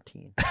a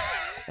 13?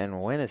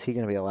 And when is he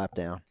going to be a lap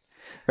down?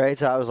 Right,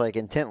 so I was like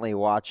intently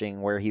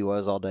watching where he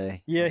was all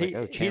day. Yeah, he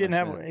didn't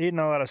have a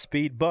lot of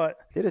speed, but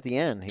did at the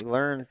end. He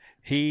learned.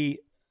 He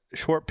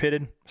short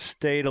pitted,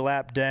 stayed a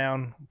lap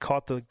down,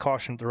 caught the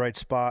caution at the right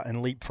spot, and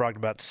leapfrogged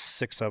about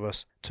 6 of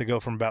us to go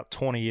from about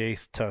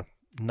 28th to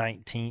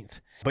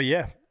 19th. But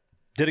yeah,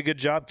 did a good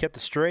job, kept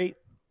it straight,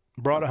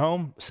 brought it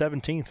home,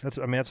 17th.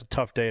 That's a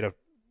tough day to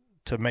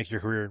make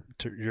your career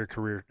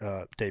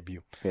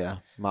debut. Yeah,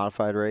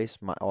 modified race.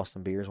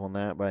 Austin Beers won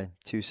that by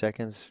 2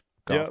 seconds.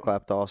 Golf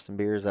clap to Austin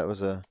Beers. That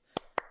was a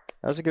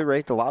That was a good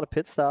race. A lot of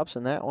pit stops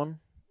in that one.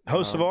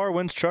 Hocevar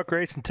wins truck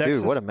race in Texas.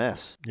 Dude, what a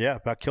mess. Yeah,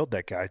 about killed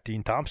that guy,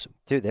 Dean Thompson.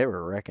 Dude, they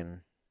were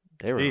wrecking.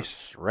 They were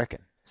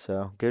wrecking.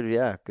 So, good,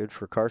 good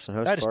for Carson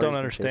Hocevar. I just don't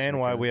understand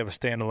why we have a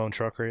standalone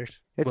truck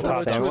race. It's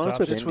not standalone.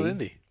 It's with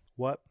Indy.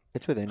 What?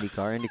 It's with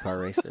IndyCar.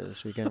 IndyCar race there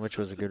this weekend, which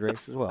was a good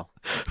race as well.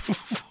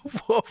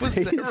 What was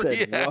that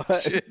reaction?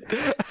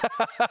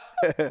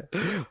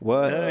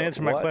 What? That didn't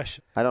answer my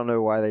question. I don't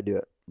know why they do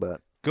it,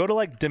 but go to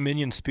like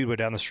Dominion Speedway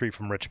down the street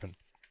from Richmond.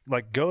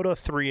 Like go to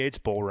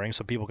 3/8 bull ring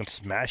so people can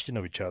smash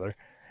into each other,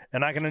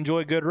 and I can enjoy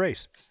a good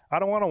race. I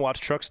don't want to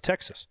watch trucks in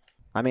Texas.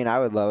 I mean, I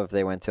would love if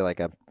they went to like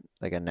a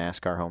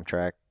NASCAR home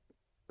track,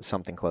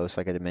 something close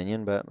like a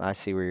Dominion. But I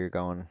see where you're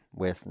going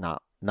with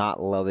not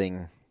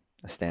loving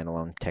a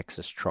standalone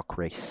Texas truck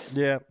race.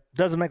 Yeah,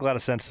 doesn't make a lot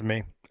of sense to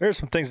me. There's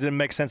some things that didn't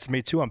make sense to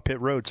me too on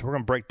pit road, so we're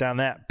gonna break down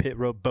that pit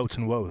road boats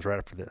and woes right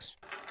after this.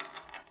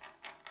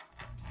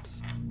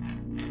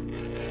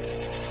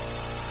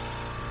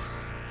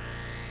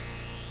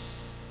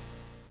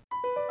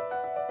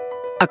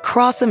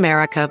 Across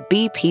America,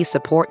 BP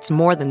supports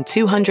more than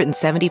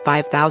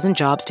 275,000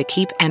 jobs to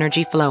keep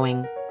energy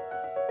flowing.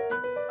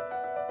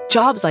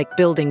 Jobs like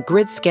building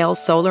grid-scale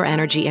solar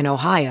energy in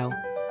Ohio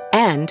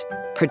and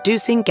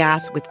producing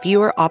gas with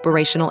fewer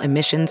operational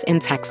emissions in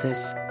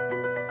Texas.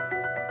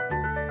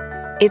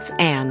 It's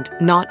and,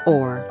 not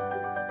or.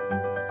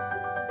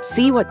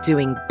 See what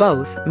doing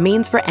both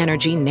means for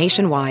energy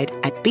nationwide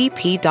at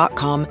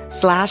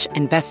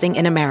bp.com/investing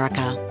in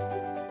America.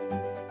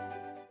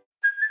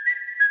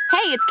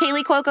 Hey, it's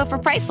Kaylee Cuoco for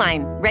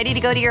Priceline. Ready to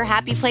go to your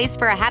happy place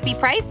for a happy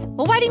price?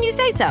 Well, why didn't you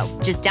say so?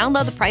 Just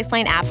download the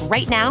Priceline app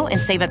right now and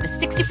save up to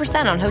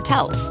 60% on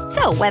hotels.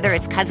 So whether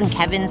it's Cousin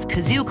Kevin's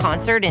Kazoo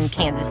Concert in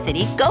Kansas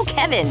City, go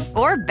Kevin,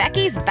 or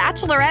Becky's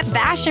Bachelorette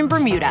Bash in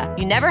Bermuda,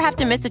 you never have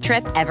to miss a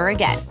trip ever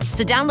again.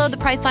 So download the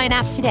Priceline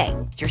app today.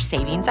 Your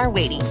savings are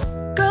waiting.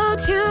 Go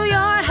to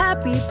your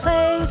happy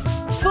place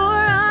for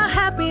a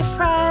happy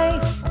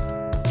price.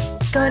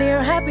 Go to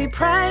your happy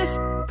price,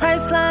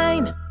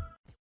 Priceline.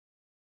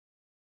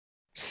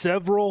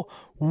 Several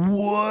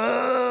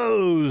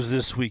woes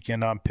this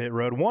weekend on pit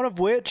road, one of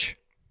which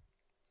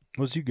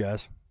was you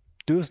guys.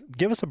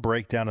 Give us a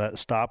breakdown of that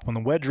stop when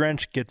the wedge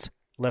wrench gets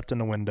left in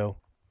the window.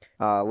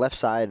 Left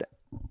side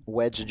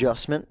wedge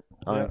adjustment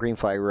on a green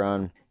flag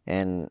run,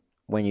 and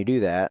when you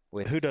do that,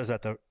 who does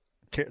that?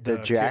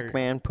 The jack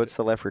man puts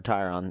the left rear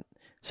tire on.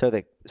 So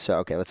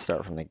okay, let's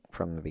start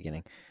from the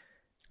beginning.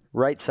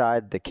 Right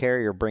side, the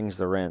carrier brings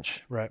the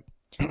wrench. Right.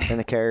 Then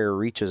the carrier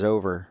reaches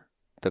over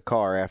the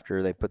car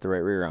after they put the right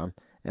rear on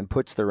and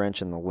puts the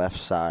wrench in the left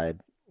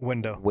side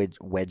window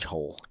wedge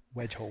hole.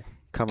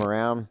 Come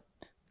around,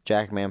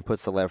 jackman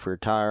puts the left rear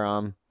tire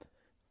on.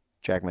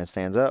 Jackman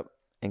stands up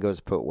and goes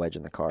to put wedge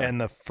in the car.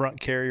 And the front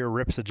carrier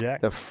rips the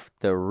jack.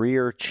 The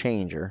rear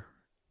changer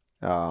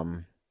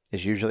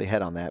is usually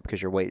head on that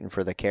because you're waiting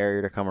for the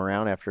carrier to come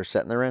around after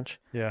setting the wrench.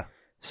 Yeah.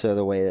 So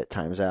the way that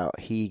times out,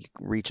 he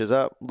reaches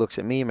up, looks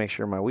at me, makes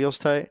sure my wheel's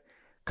tight,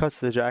 cuts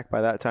the jack. By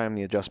that time,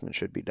 the adjustment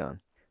should be done.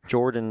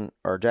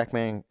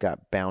 Jackman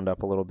got bound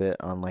up a little bit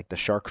on like the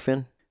shark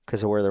fin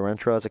because of where the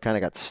wrench was. It kind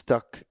of got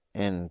stuck,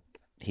 and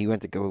he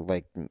went to go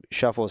like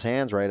shuffle his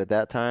hands. Right at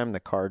that time, the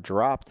car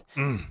dropped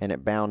and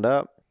it bound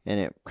up, and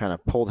it kind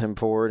of pulled him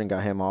forward and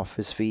got him off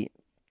his feet,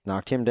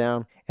 knocked him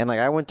down. And like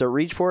I went to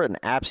reach for it,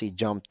 and Apsy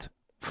jumped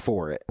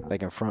for it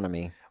like in front of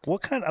me.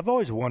 I've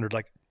always wondered,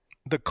 like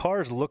the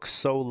cars look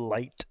so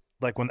light.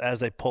 Like as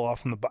they pull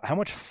off from how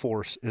much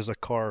force is a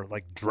car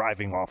like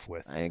driving off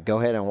with? Go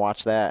ahead and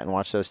watch that, and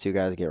watch those two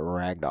guys get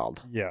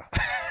ragdolled. Yeah,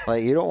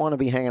 like you don't want to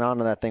be hanging on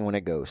to that thing when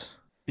it goes.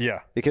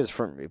 Yeah, because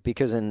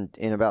in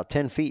about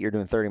 10 feet you're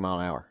doing 30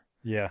 mile an hour.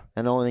 Yeah,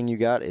 and the only thing you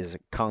got is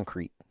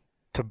concrete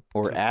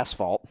or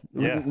asphalt.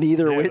 Yeah,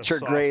 neither of which are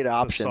great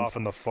options. To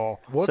soften the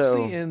fall. What's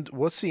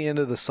the end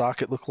of the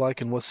socket look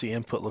like, and what's the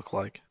input look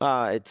like?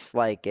 It's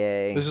like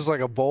This is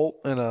like a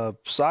bolt and a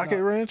socket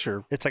wrench,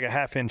 or it's like a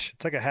half inch.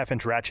 It's like a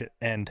half-inch ratchet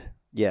end.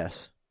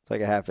 Yes, it's like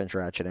a half-inch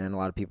ratchet end. A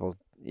lot of people,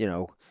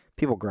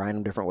 people grind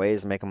them different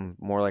ways and make them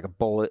more like a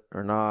bullet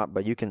or not.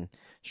 But you can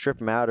strip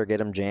them out or get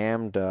them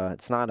jammed.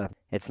 It's not a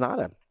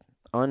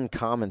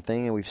uncommon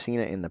thing, and we've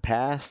seen it in the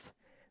past,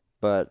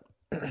 but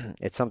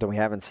it's something we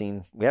haven't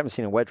seen. We haven't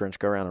seen a wedge wrench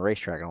go around the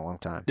racetrack in a long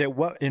time. At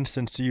what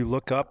instance do you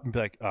look up and be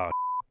like, oh,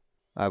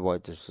 I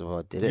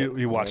did it.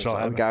 You watched all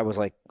that. The guy was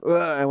like,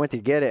 I went to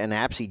get it, and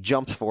Apsy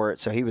jumped for it,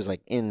 so he was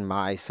like in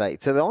my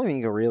sight. So the only thing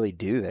you can really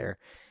do there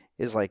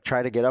is like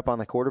try to get up on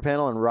the quarter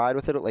panel and ride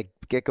with it, like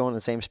get going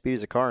the same speed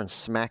as the car and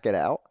smack it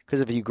out.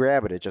 Because if you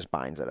grab it, it just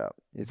binds it up.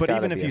 But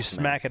even if you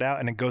smack it out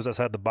and it goes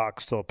outside the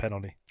box, still a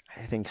penalty.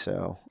 I think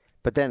so.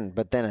 But then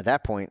at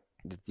that point,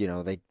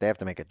 they have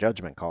to make a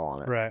judgment call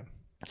on it. Right.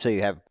 So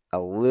you have a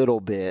little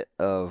bit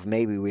of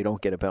maybe we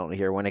don't get a penalty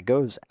here. When it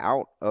goes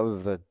out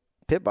of the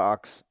pit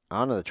box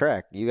onto the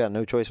track, you got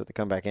no choice but to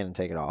come back in and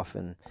take it off.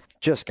 And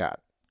just got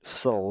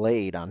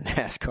slayed on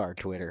NASCAR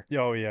Twitter.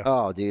 Oh, yeah.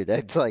 Oh, dude.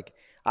 It's like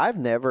I've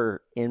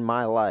never in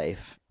my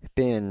life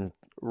been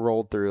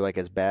rolled through like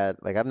as bad.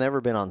 Like I've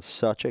never been on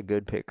such a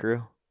good pit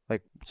crew.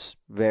 like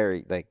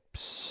very like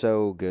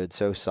so good,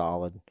 so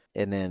solid,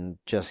 and then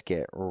just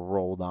get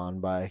rolled on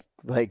by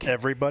like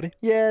everybody.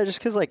 Yeah, just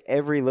because like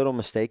every little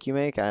mistake you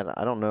make, I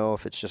don't know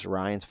if it's just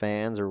Ryan's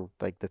fans or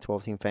like the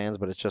 12-team fans,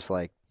 but it's just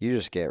like you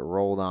just get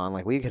rolled on.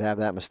 Like we could have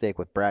that mistake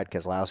with Brad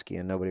Keselowski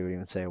and nobody would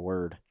even say a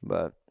word.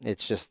 But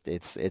it's just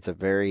it's a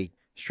very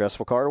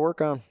stressful car to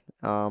work on.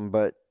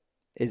 But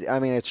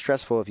it's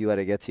stressful if you let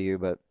it get to you,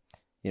 but.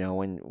 You know,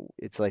 when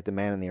it's like the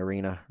man in the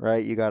arena,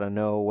 right? You got to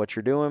know what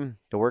you're doing,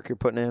 the work you're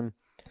putting in.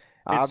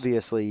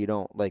 Obviously, you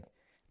don't like.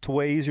 It's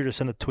way easier to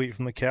send a tweet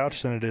from the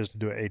couch than it is to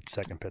do an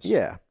 8-second pit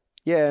stop.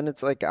 Yeah, and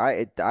it's like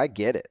I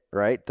get it,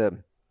 right?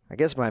 I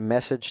guess my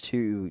message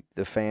to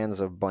the fans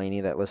of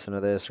Blaney that listen to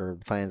this, or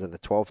fans of the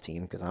 12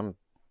 team, because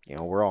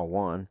we're all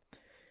one,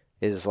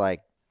 is like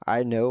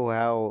I know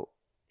how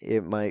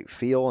it might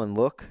feel and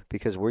look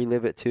because we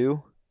live it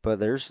too.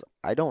 But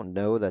I don't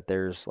know that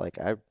there's like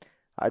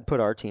I'd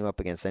put our team up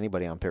against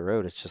anybody on pit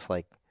road. It's just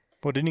like,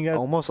 well, didn't you guys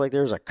almost like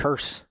there's a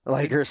curse,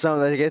 like or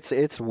something? Like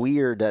it's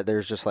weird that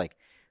there's just like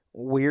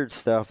weird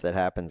stuff that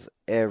happens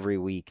every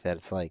week. That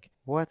it's like,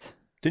 what?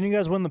 Didn't you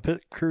guys win the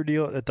pit crew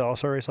deal at the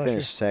All-Star race last year?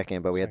 Finished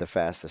second, but we had the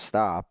fastest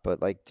stop.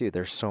 But like, dude,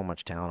 there's so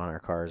much talent on our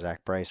car.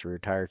 Zach Bryce, rear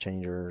tire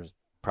changer, is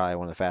probably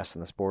one of the fastest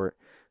in the sport.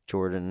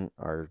 Jordan,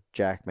 our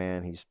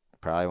Jackman, he's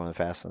probably one of the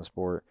fastest in the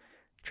sport.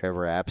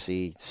 Trevor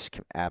Apsey,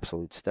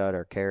 absolute stud,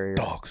 our carrier.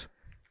 Dogs.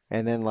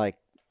 And then like.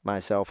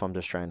 Myself, I'm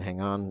just trying to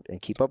hang on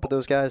and keep up with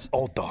those guys.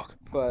 Old dog.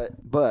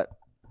 But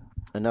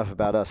enough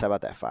about us. How about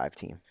that 5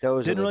 team?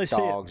 Those are the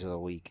dogs of the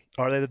week.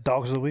 Are they the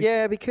dogs of the week?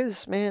 Yeah,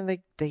 because man,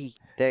 they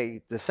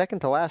the second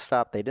to last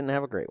stop, they didn't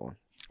have a great one.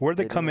 Where'd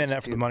they come in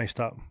after the money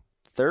stop?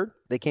 Third.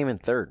 They came in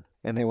third,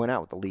 and they went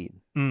out with the lead.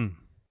 Mm.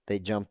 They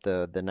jumped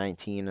the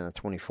 19 and the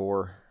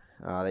 24.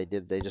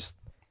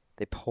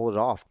 They pulled it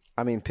off.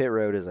 I mean, pit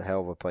road is a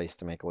hell of a place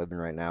to make a living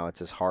right now.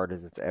 It's as hard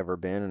as it's ever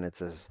been, and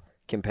it's as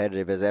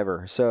competitive as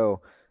ever.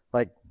 So.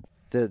 Like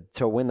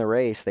to win the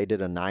race, they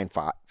did a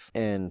 9.5,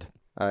 and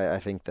I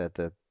think that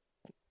the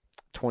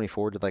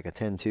 24 did like a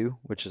 10.2,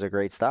 which is a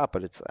great stop.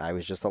 But I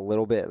was just a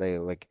little bit. They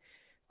like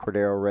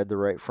Cordero read the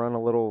right front a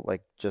little,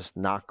 like just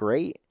not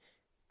great.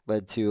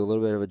 Led to a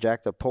little bit of a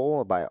jacked up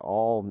pole by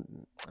all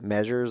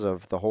measures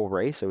of the whole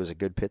race. It was a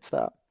good pit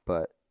stop,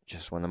 but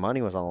just when the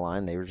money was on the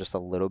line, they were just a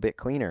little bit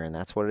cleaner, and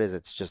that's what it is.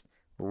 It's just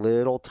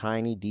little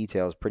tiny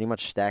details, pretty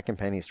much stacking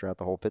pennies throughout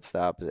the whole pit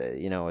stop.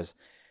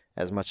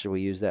 As much as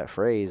we use that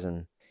phrase,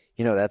 and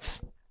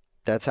that's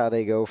how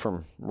they go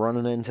from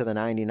running into the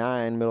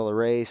 99 middle of the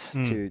race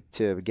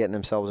to getting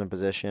themselves in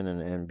position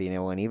and being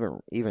able.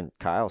 And even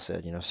Kyle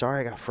said,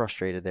 sorry I got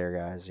frustrated there,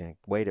 guys.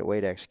 Way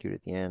to execute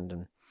at the end.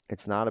 And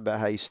it's not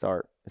about how you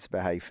start; it's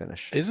about how you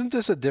finish. Isn't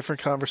this a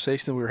different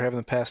conversation than we were having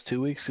the past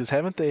 2 weeks? Because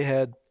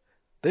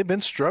they've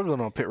been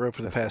struggling on pit road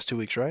for the past 2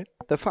 weeks, right?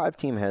 The 5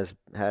 team has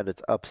had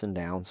its ups and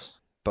downs,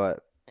 but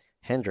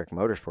Hendrick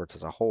Motorsports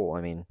as a whole, I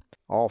mean.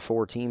 All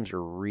 4 teams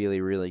are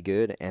really, really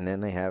good, and then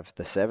they have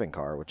the 7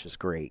 car, which is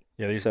great.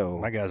 Yeah,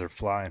 my guys are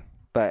flying.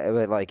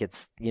 But like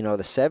it's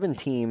the 7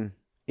 team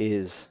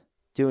is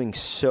doing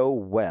so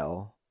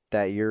well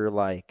that you're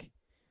like,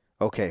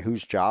 okay,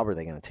 whose job are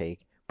they going to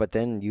take? But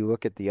then you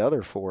look at the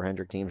other 4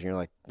 Hendrick teams, and you're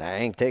like, I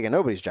ain't taking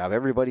nobody's job.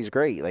 Everybody's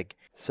great. Like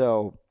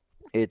so,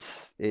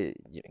 it's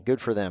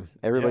good for them.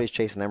 Everybody's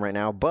chasing them right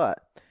now.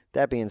 But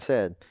that being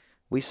said,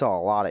 we saw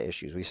a lot of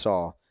issues. We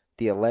saw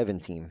the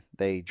 11 team.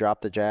 They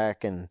dropped the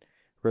jack and.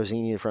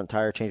 Rosini, the front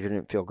tire changer,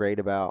 didn't feel great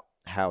about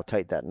how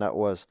tight that nut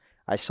was.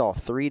 I saw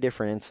 3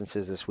 different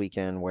instances this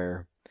weekend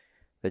where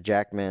the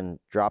jackman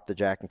dropped the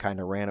jack and kind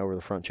of ran over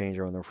the front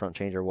changer when the front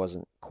changer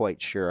wasn't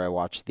quite sure. I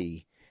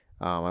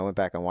went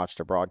back and watched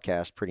the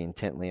broadcast pretty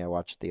intently. I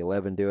watched the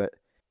 11 do it.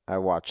 I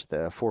watched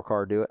the 4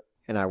 car do it.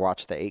 And I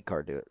watched the 8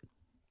 car do it,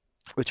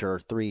 which are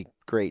 3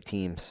 great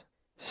teams.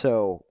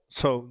 So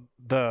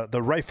the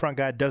right front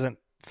guy doesn't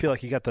feel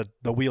like he got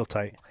the wheel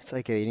tight. It's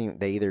like they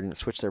either didn't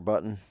switch their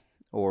button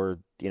or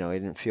it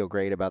didn't feel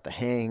great about the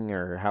hang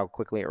or how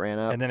quickly it ran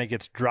up. And then it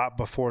gets dropped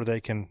before they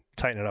can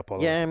tighten it up all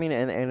the way. Yeah, I mean,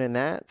 and in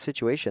that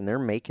situation, they're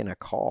making a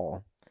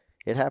call.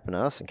 It happened to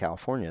us in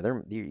California.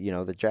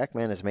 The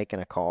jackman is making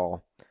a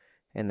call,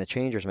 and the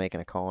changer's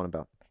making a call in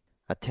about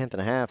a 1/10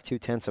 and a half,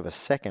 2/10 of a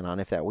second on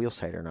if that wheel's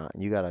tight or not.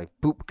 And you got to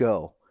boop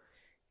go.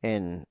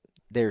 And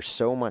there's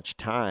so much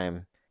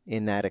time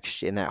in that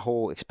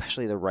whole,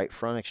 especially the right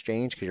front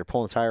exchange, because you're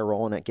pulling the tire,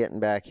 rolling it, getting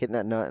back, hitting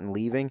that nut, and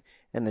leaving.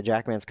 And the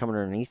jackman's coming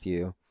underneath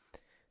you,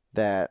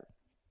 that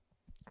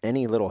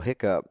any little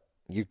hiccup,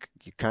 you're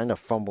kind of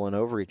fumbling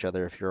over each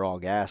other if you're all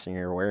gas and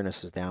your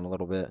awareness is down a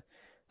little bit.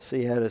 So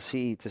you had to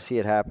see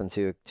it happen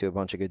to a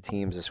bunch of good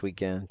teams this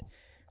weekend.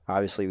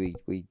 Obviously,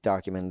 we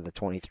documented the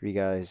 23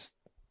 guys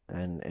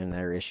and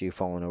their issue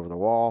falling over the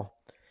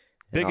wall.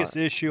 Biggest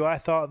issue, I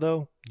thought,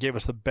 though, gave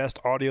us the best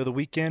audio of the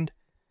weekend.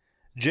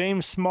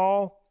 James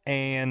Small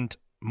and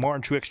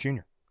Martin Truex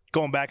Jr.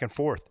 going back and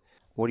forth.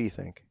 What do you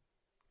think?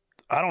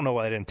 I don't know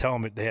why they didn't tell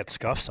them they had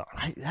scuffs on.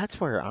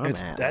 That's where I'm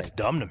at. That's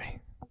dumb to me.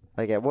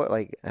 at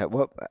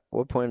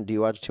what point do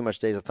you watch too much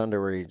Days of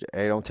Thunder where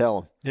hey, don't tell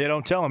him? Yeah,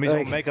 don't tell him. He's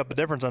going to make up a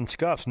difference on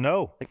scuffs.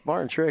 No. Like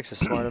Martin Truex is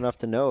smart enough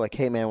to know, like,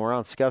 hey man, we're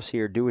on scuffs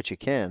here. Do what you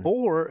can.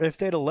 Or if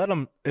they'd have let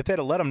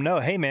him know,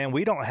 hey man,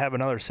 we don't have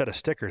another set of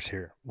stickers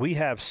here. We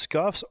have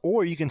scuffs,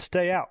 or you can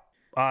stay out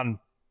on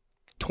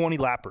 20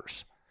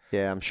 lappers.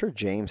 Yeah, I'm sure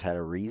James had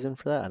a reason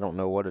for that. I don't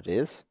know what it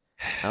is.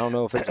 I don't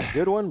know if it's a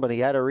good one, but he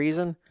had a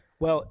reason.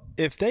 Well,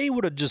 if they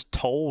would have just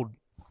told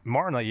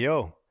Martin, like,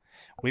 yo,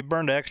 we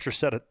burned an extra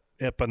set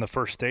up on the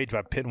first stage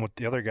by pitting with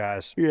the other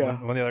guys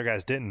when the other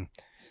guys didn't.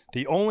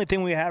 The only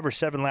thing we have are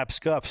 7-lap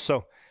scuffs.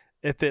 So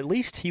if at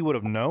least he would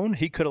have known,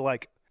 he could have,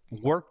 like,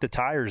 worked the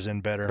tires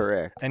in better.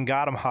 Correct. And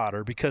got them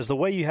hotter. Because the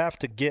way you have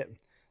to get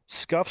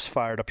scuffs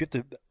fired up, you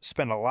have to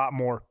spend a lot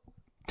more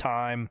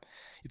time.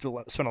 You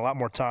have to spend a lot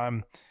more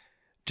time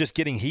just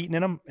getting heat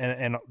in them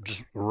and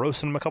just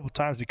roasting them a couple of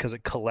times because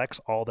it collects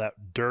all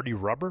that dirty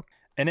rubber.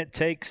 And it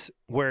takes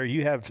where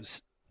you have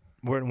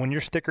 – when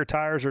your sticker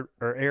tires are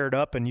aired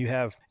up and you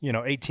have,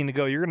 18 to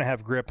go, you're going to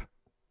have grip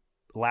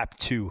lap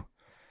 2.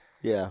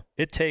 Yeah.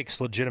 It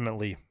takes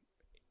legitimately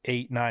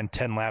 8, 9,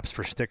 10 laps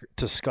for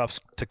scuffs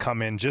to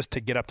come in just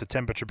to get up to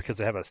temperature because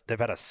they've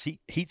had a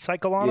heat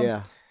cycle on them.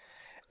 Yeah.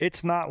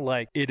 It's not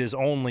like it is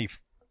only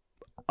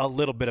a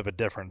little bit of a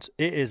difference.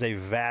 It is a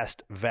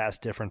vast,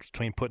 vast difference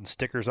between putting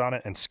stickers on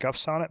it and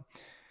scuffs on it.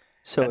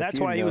 So and that's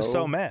why he was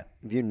so mad.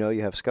 If you know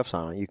you have scuffs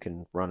on it, you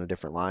can run a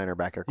different line or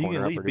back your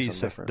corner up or do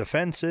something different.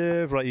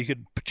 Defensive, right? You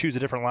could choose a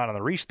different line on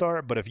the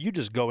restart, but if you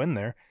just go in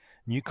there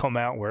and you come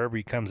out wherever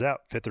he comes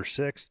out, 5th or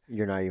 6th.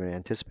 You're not even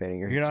anticipating.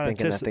 You're just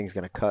thinking that thing's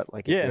going to cut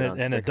like it did on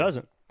and it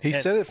doesn't. He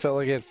said it felt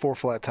like it had 4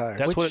 flat tires.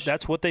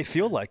 That's what they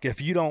feel like.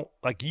 If you don't,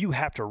 like, you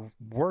have to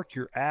work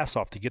your ass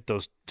off to get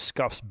those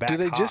scuffs back. Do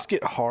they hot. just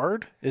get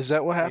hard? Is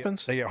that what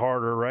happens? They get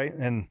harder, right?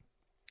 And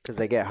because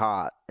they get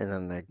hot and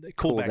then they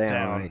cool back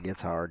down and it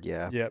gets hard.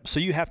 Yeah. Yeah. So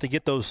you have to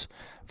get those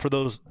for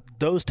those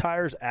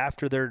tires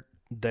after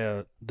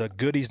the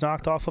goodies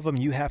knocked off of them.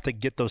 You have to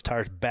get those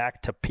tires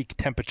back to peak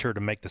temperature to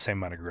make the same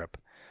amount of grip.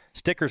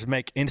 Stickers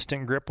make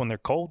instant grip when they're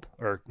cold,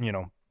 or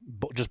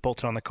just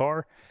bolted on the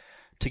car.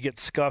 To get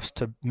scuffs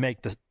to make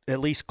at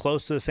least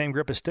close to the same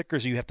grip as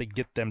stickers, you have to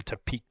get them to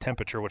peak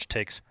temperature, which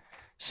takes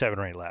 7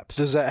 or 8 laps.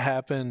 Does that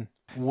happen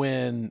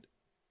when,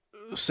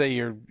 say,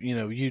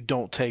 you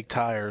don't take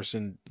tires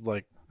and,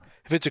 like,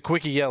 if it's a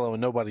quickie yellow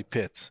and nobody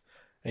pits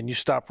and you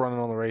stop running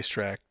on the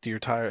racetrack,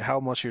 how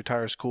much your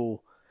tires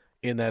cool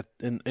in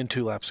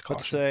 2 laps of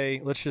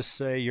caution? Let's just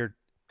say you're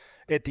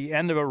at the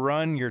end of a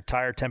run, your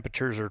tire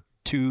temperatures are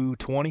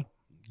 220,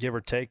 give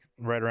or take,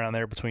 right around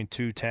there between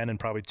 210 and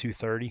probably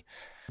 230.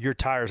 Your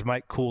tires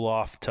might cool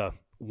off to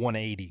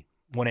 180,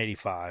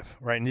 185,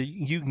 right? And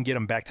you can get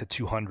them back to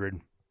 200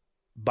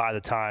 by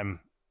the time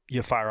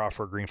you fire off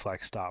for a green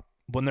flag stop.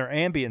 When they're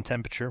ambient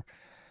temperature,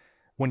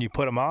 when you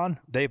put them on,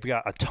 they've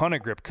got a ton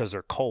of grip because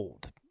they're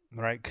cold,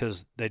 right?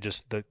 Because they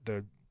just the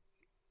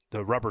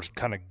rubber's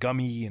kind of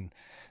gummy and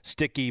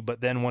sticky. But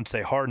then once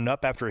they harden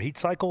up after a heat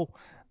cycle,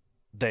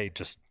 they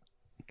just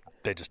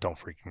don't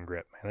freaking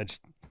grip, man.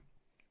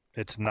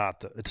 It's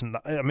not.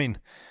 I mean,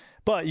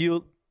 but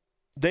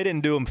they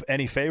didn't do them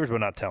any favors by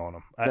not telling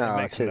them.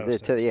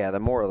 The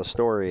moral of the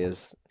story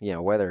is,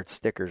 whether it's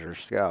stickers or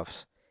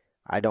scuffs,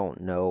 I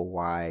don't know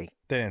why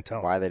they didn't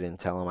tell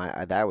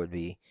them. That would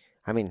be,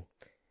 I mean,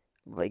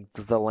 like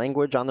the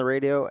language on the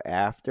radio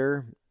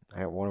after.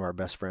 One of our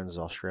best friends is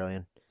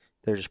Australian.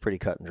 They're just pretty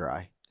cut and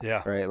dry.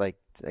 Yeah. Right. Like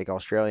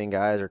Australian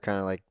guys are kind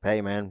of like,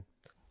 hey man,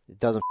 it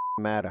doesn't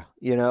matter.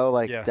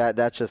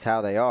 That's just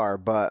how they are.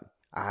 But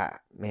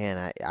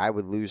I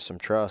would lose some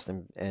trust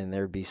and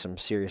there'd be some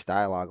serious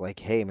dialogue like,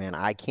 hey man,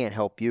 I can't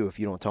help you if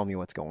you don't tell me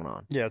what's going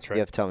on. Yeah, that's right.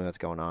 You have to tell me what's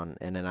going on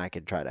and then I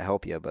could try to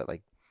help you, but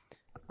like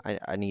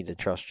I need to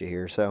trust you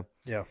here. So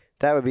yeah,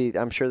 that would be,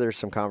 I'm sure there's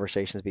some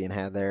conversations being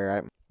had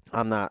there.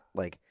 I'm not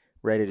like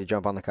ready to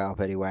jump on the Kyle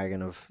Petty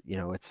wagon of,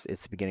 it's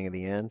the beginning of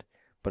the end,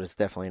 but it's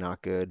definitely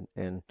not good.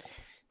 And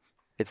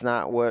it's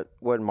not what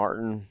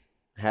Martin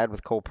had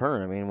with Cole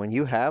Pern. I mean, when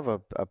you have a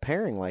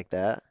pairing like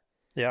that,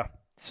 yeah,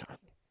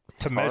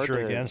 to measure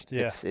against,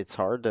 yeah, it's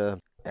hard to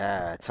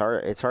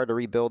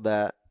rebuild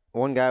that.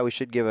 One guy we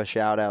should give a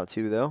shout out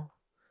to though,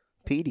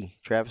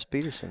 Travis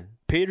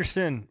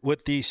Peterson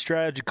with the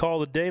strategy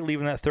call of the day,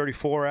 leaving that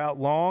 34 out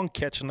long,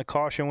 catching the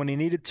caution when he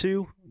needed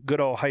to. Good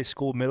old high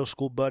school, middle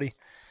school buddy,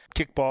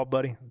 kickball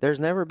buddy. There's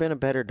never been a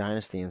better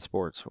dynasty in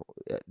sports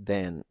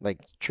than, like,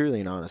 truly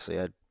and honestly,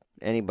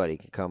 anybody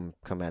can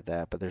come at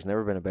that, but there's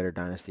never been a better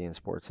dynasty in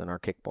sports than our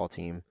kickball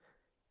team,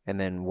 and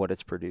then what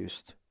it's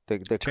produced.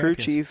 The crew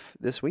chief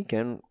this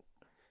weekend,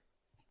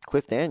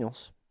 Cliff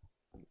Daniels.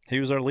 He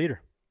was our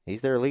leader.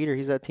 He's their leader.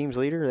 He's that team's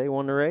leader. They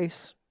won the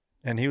race.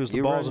 And he was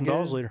the balls and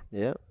dolls leader.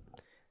 Yep.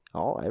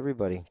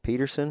 Everybody.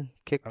 Peterson,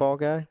 kickball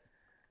guy.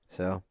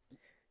 So,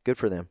 good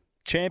for them.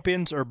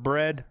 Champions are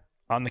bred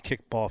on the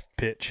kickball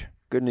pitch.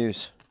 Good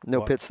news.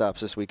 No pit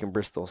stops this week in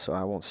Bristol, so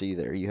I won't see you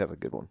there. You have a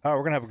good one. Oh,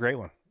 we're going to have a great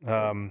one.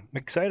 I'm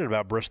excited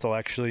about Bristol,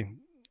 actually.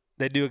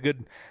 They do a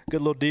good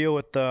little deal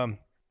with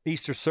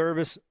Easter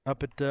service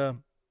up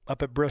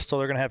up at Bristol.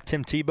 They're going to have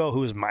Tim Tebow,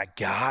 who is my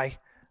guy.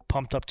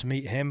 Pumped up to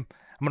meet him.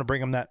 I'm going to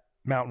bring him that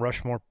Mount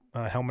Rushmore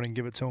helmet and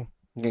give it to him.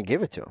 You can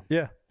give it to him?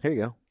 Yeah. Here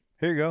you go.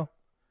 Here you go.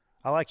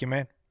 I like you,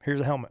 man.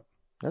 Here's a helmet.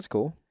 That's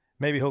cool.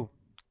 Maybe he'll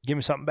give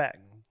me something back.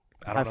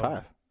 I don't know. High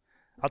five.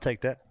 I'll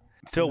take that.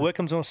 Phil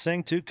Wickham's going to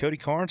sing, too. Cody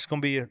Carnes. It's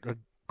going to be a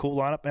cool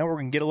lineup. And we're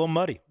going to get a little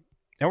muddy.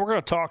 And we're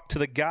going to talk to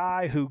the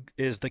guy who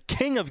is the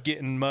king of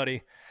getting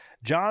muddy,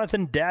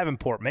 Jonathan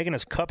Davenport, making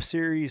his Cup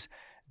Series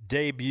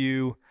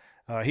debut.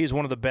 He's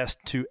one of the best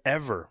to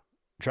ever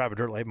drive a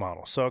dirt late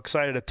model. So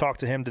excited to talk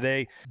to him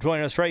today.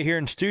 Joining us right here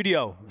in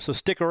studio. So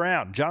stick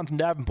around. Jonathan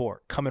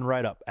Davenport coming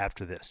right up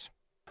after this.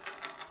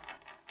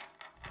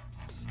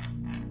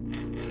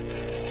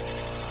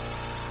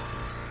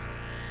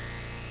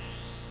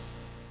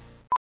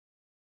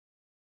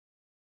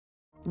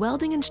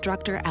 Welding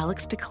instructor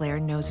Alex DeClaire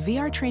knows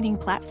VR training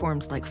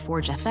platforms like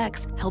Forge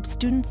FX help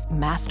students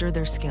master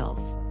their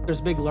skills. There's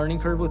a big learning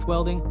curve with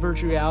welding.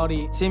 Virtual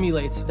reality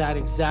simulates that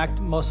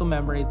exact muscle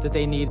memory that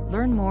they need.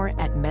 Learn more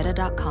at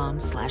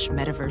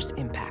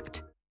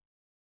meta.com/metaverseimpact.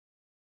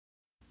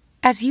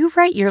 As you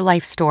write your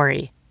life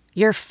story,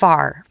 you're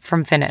far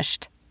from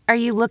finished. Are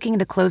you looking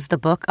to close the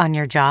book on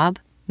your job?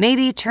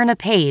 Maybe turn a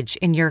page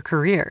in your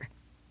career?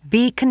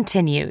 Be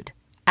continued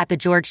at the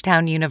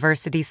Georgetown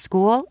University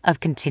School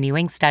of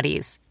Continuing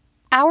Studies.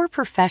 Our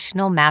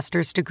professional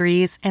master's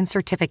degrees and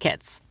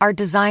certificates are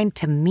designed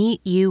to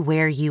meet you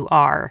where you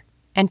are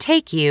and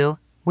take you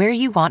where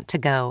you want to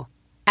go.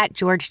 At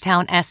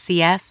Georgetown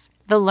SCS,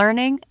 the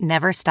learning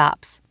never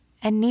stops,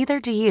 and neither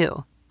do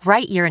you.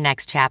 Write your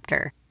next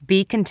chapter.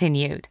 Be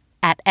continued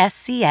at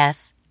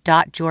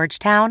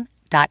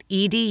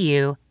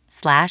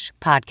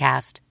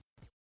scs.georgetown.edu/podcast.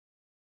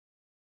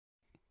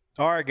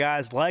 All right,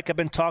 guys, like I've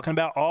been talking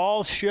about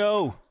all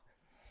show,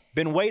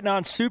 been waiting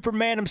on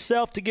Superman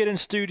himself to get in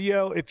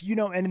studio. If you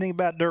know anything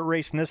about dirt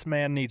racing, this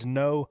man needs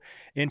no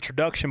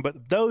introduction.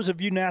 But those of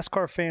you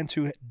NASCAR fans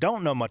who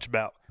don't know much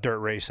about dirt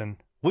racing,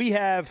 we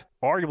have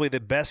arguably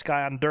the best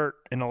guy on dirt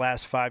in the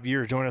last 5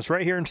 years joining us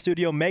right here in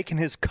studio, making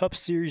his Cup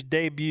Series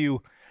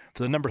debut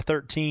for the number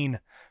 13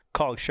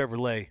 Kaulig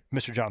Chevrolet,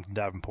 Mr. Jonathan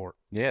Davenport.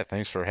 Yeah,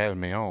 thanks for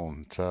having me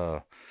on. It's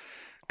a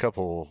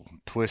couple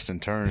twists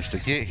and turns to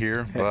get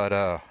here, but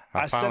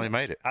I finally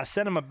made it. I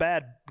sent him a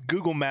bad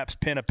Google Maps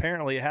pin.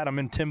 Apparently, it had him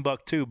in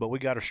Timbuktu, but we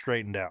got her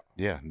straightened out.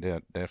 Yeah,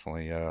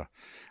 definitely. I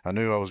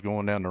knew I was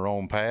going down the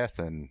wrong path,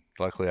 and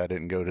luckily I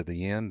didn't go to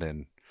the end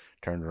and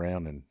turned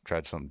around and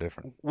tried something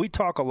different. We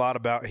talk a lot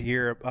about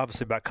here,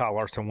 obviously, about Kyle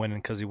Larson winning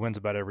because he wins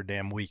about every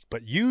damn week.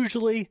 But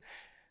usually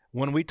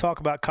when we talk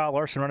about Kyle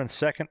Larson running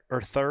second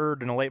or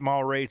third in a late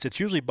model race, it's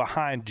usually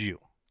behind you.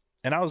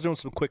 And I was doing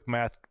some quick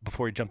math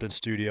before he jumped in the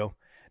studio.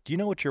 Do you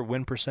know what your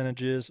win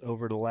percentage is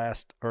over the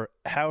last, or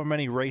how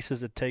many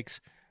races it takes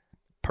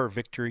per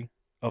victory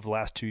of the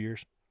last 2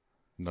 years?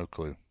 No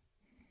clue.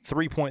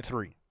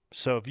 3.3.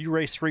 So if you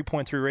race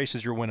 3.3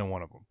 races, you're winning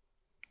one of them.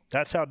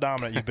 That's how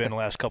dominant you've been the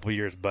last couple of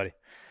years, buddy.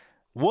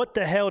 What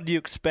the hell do you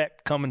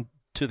expect coming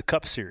to the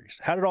Cup Series?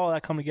 How did all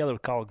that come together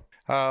with Kaulig?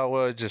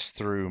 Well, just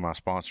through my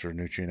sponsor,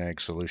 Nutrient Ag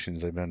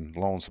Solutions. They've been a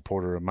long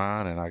supporter of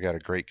mine, and I got a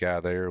great guy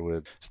there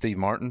with Steve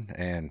Martin,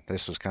 and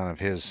this was kind of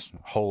his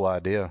whole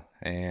idea,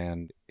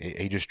 and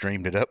he just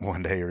dreamed it up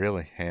one day,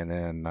 really. And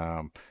then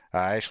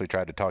I actually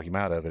tried to talk him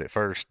out of it at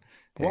first.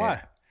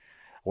 Why?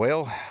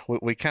 Well,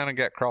 we kind of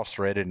got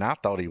cross-threaded, and I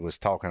thought he was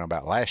talking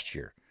about last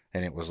year,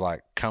 and it was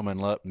like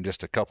coming up in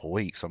just a couple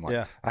weeks. I'm like,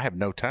 yeah. I have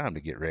no time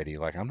to get ready.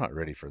 Like, I'm not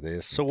ready for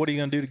this. So what are you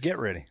going to do to get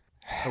ready?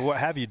 Or what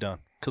have you done?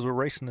 Because we're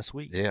racing this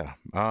week. Yeah.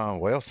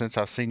 Well, since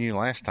I seen you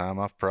last time,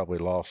 I've probably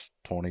lost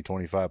 20,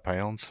 25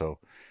 pounds. So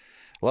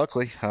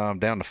luckily, I'm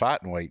down to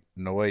fighting weight.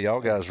 And the way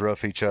y'all guys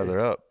rough each other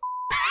up.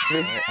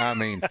 I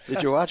mean.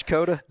 Did you watch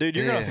Coda? Dude,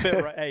 you're going to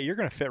fit right. Hey, you're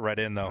going to fit right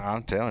in, though.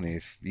 I'm telling you,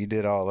 if you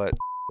did all that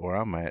where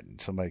I'm at,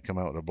 and somebody come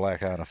out with a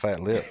black eye and a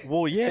fat lip.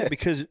 Well, yeah,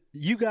 because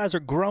you guys are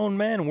grown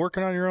men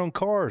working on your own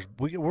cars.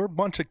 We're a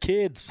bunch of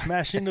kids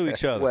smash into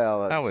each other.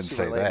 Well, I wouldn't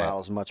say that. Model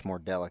is much more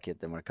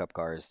delicate than what a Cup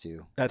car is,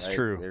 too. That's right?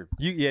 true.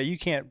 You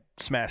can't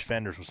smash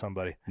fenders with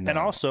somebody. No. And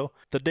also,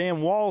 the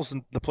damn walls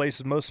and the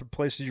places, most of the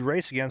places you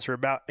race against are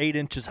about 8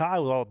 inches high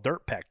with all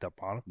dirt packed up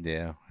on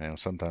them. Yeah,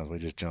 sometimes we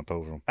just jump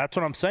over them. That's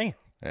what I'm saying.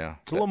 Yeah.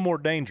 It's a little more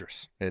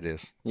dangerous. It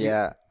is.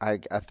 Yeah, I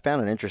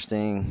found it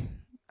interesting.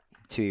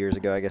 2 years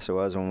ago, I guess it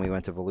was, when we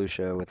went to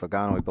Volusia with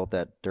Logano, we built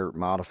that dirt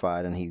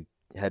modified, and he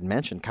had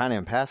mentioned kind of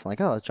in passing,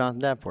 like, oh, it's Jonathan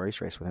Davenport. I used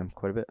to race with him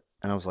quite a bit.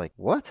 And I was like,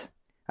 what?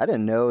 I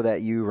didn't know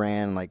that you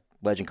ran, like,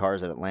 Legend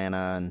Cars at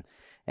Atlanta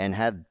and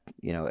had,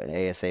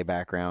 an ASA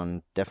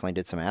background, definitely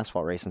did some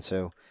asphalt racing.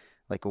 So,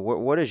 like,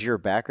 what is your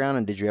background,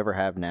 and did you ever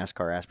have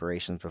NASCAR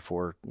aspirations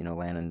before,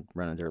 landing,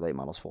 running dirt late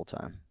models full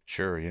time?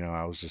 Sure.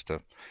 I was just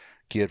a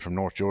kid from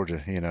North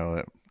Georgia,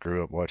 that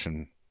grew up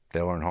watching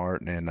Dale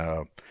Earnhardt, and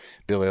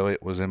Bill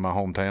Elliott was in my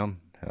hometown.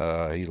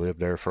 He lived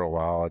there for a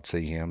while. I'd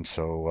see him.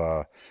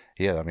 So,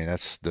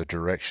 that's the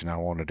direction I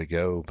wanted to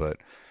go. But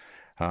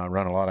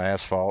run a lot of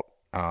asphalt,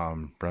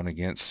 run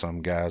against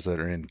some guys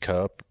that are in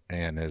Cup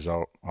and is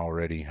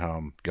already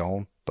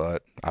gone.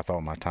 But I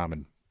thought my time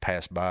had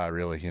passed by,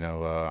 really.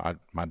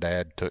 My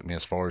dad took me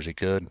as far as he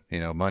could,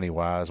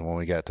 money-wise. And when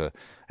we got to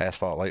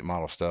asphalt late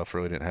model stuff,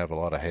 really didn't have a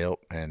lot of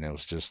help. And it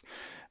was just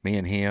me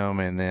and him.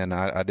 And then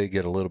I did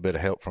get a little bit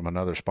of help from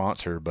another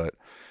sponsor, but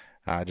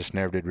I just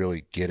never did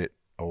really get it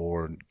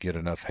or get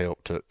enough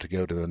help to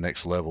go to the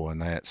next level in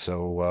that.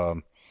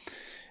 So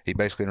he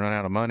basically ran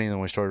out of money, and then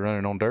we started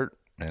running on dirt,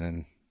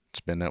 and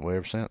it's been that way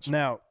ever since.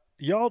 Now,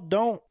 y'all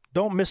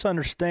don't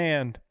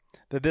misunderstand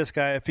that this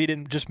guy, if he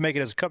didn't just make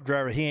it as a cup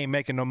driver, he ain't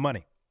making no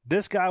money.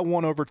 This guy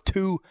won over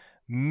 $2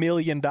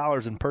 million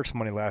in purse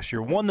money last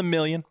year. Won the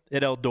million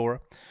at Eldora.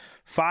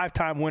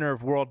 5-time winner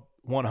of World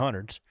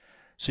 100s.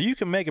 So you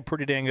can make a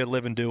pretty dang good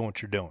living doing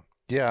what you're doing.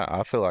 Yeah,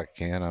 I feel like I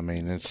can. I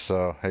mean, it's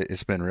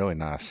been really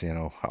nice.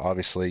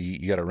 Obviously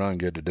you got to run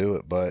good to do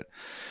it, but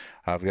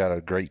I've got a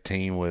great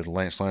team with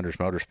Lance Landers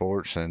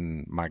Motorsports,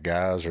 and my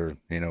guys are,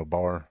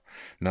 bar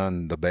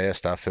none the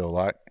best, I feel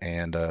like,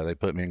 and they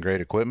put me in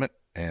great equipment,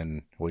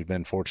 and we've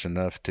been fortunate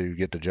enough to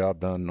get the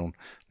job done on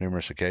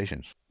numerous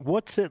occasions.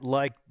 What's it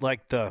like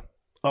the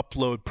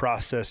upload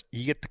process?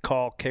 You get the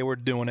call, okay, we're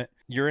doing it.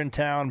 You're in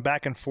town,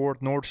 back and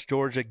forth, North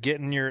Georgia,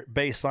 getting your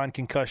baseline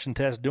concussion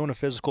test, doing a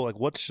physical. Like,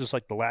 what's just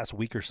like the last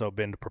week or so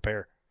been to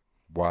prepare?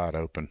 Wide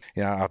open.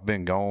 I've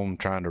been gone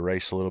trying to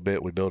race a little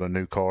bit. We built a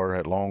new car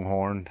at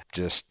Longhorn,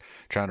 just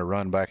trying to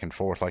run back and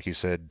forth, like you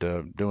said,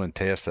 doing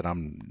tests that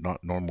I'm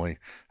not normally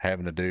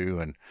having to do,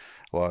 and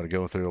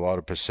going through a lot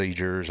of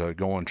procedures,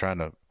 trying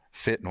to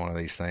fit in one of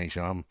these things.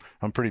 I'm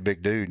a pretty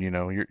big dude.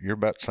 You're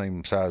about the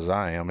same size as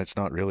I am. It's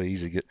not really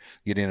easy to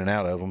get in and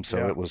out of them. So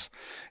yeah.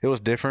 It was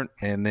different.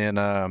 And then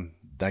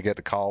I got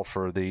the call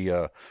for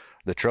the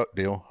truck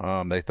deal.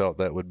 They thought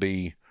that would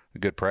be a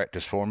good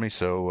practice for me.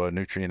 So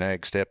Nutrient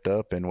Ag stepped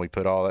up, and we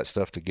put all that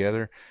stuff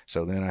together.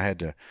 So then I had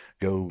to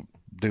go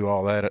do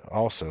all that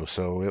also.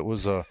 So it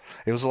was a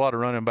lot of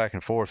running back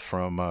and forth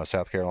from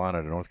South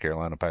Carolina to North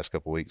Carolina the past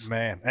couple of weeks.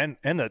 Man,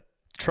 and the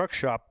truck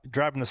shop,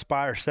 driving the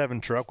Spire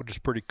 7 truck, which is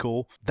pretty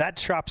cool. That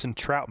shop's in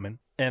Troutman,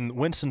 and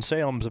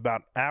Winston-Salem's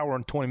about an hour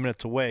and 20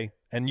 minutes away.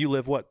 And you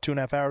live,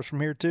 2.5 hours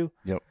from here, too?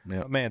 Yep.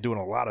 Man, doing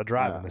a lot of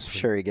driving this week. I'm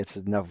sure he gets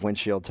enough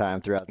windshield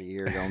time throughout the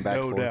year going back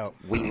no and forth. doubt.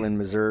 Wheatland,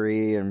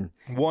 Missouri, and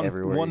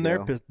everywhere. One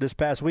there this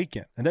past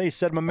weekend. And then he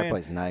said, my man, that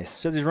place nice.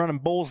 Says he's running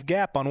Bulls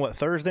Gap on,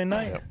 Thursday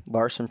night? Yep.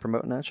 Larson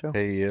promoting that show?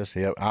 He is,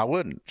 yep. I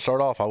wasn't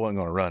going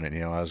to run it.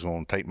 I was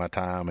going to take my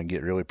time and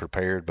get really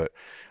prepared. But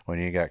when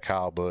you got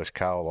Kyle Busch,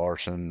 Kyle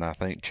Larson, I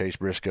think Chase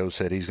Briscoe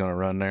said he's going to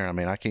run there. I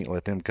mean, I can't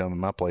let them come in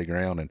my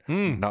playground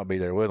and not be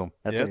there with them.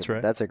 That's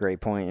right. That's a great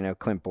point.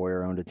 Clint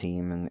Boyer owned a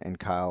team, and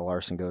Kyle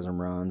Larson goes and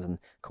runs, and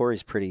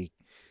Corey's pretty,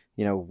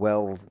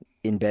 well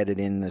embedded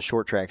in the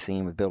short track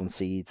scene with building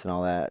seats and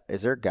all that.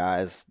 Is there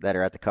guys that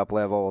are at the cup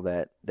level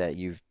that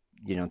you've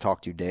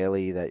talked to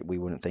daily that we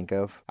wouldn't think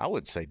of? I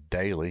would say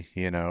daily.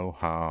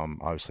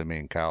 Obviously me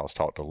and Kyle's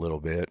talked a little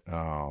bit.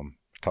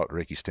 Talked to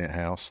Ricky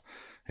Stenthouse.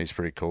 He's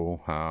pretty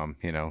cool.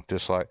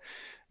 Just like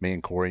me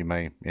and Corey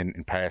may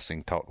in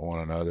passing talk to one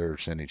another or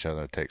send each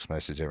other a text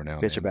message every now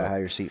and then. Bitch about how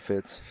your seat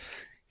fits.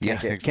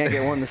 Can't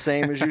get one the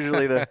same as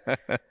usually the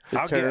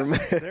term.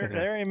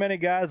 There ain't many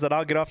guys that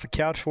I'll get off the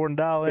couch for and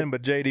dial in,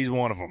 but JD's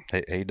one of them.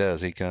 He does.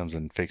 He comes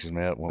and fixes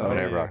me up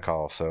whenever I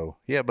call. So,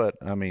 yeah, but,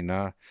 I mean,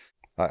 I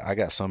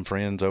got some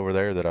friends over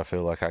there that I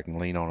feel like I can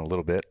lean on a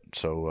little bit.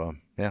 So,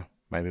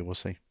 maybe we'll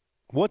see.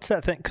 What's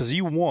that thing? Because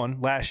you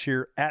won last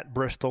year at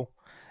Bristol.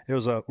 It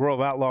was a World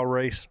of Outlaw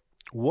race.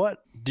 What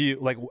do you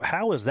 – like,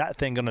 how is that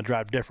thing going to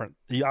drive different?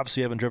 You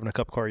obviously haven't driven a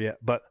cup car yet,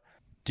 but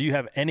do you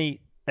have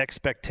any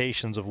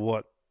expectations of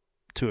what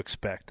to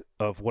expect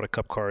of what a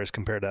cup car is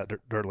compared to that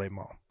dirt late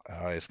model?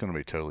 It's going to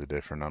be totally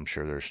different. I'm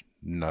sure there's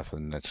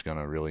nothing that's going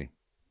to really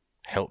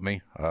help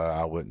me.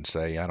 I wouldn't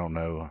say. I don't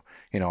know.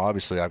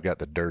 Obviously I've got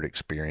the dirt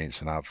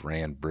experience, and I've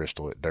ran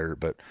Bristol at dirt,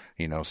 but,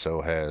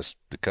 so has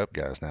the cup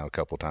guys now a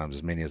couple times,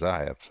 as many as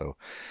I have. So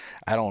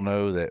I don't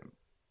know that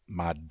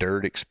my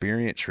dirt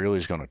experience really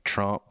is going to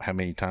trump how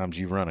many times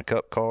you've run a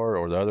cup car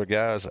or the other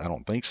guys. I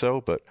don't think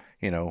so, but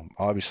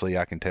obviously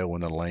I can tell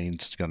when the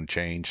lane's going to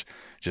change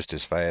just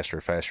as fast or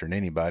faster than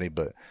anybody.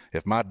 But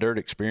if my dirt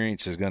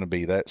experience is going to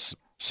be that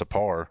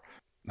subpar,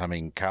 I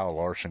mean, Kyle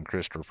Larson,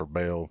 Christopher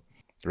Bell,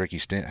 Ricky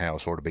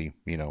Stenthouse ought to be,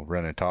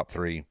 running top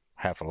three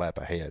half a lap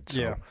ahead.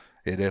 So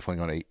it's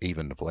definitely going to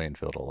even the playing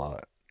field a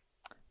lot.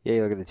 Yeah,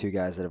 you look at the two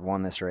guys that have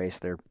won this race.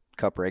 They're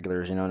cup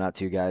regulars, not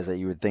two guys that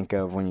you would think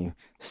of when you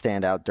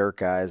stand out dirt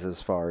guys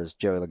as far as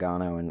Joey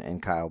Logano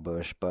and Kyle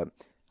Busch. But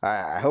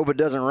I hope it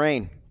doesn't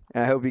rain,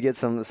 and I hope you get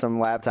some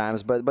lap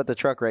times. But the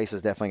truck race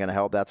is definitely going to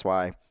help. That's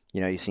why,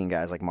 you've seen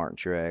guys like Martin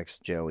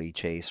Truex, Joey,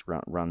 Chase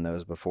run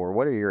those before.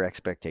 What are your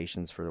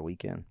expectations for the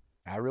weekend?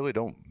 I really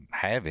don't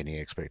have any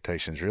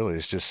expectations, really.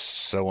 It's just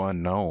so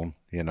unknown.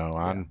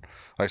 Like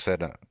I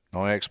said, the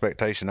only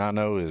expectation I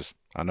know is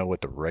I know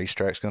what the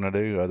racetrack's going to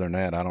do. Other than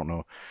that, I don't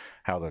know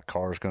how the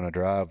car's going to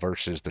drive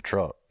versus the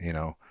truck.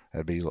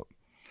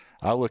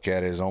 I look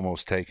at it as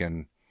almost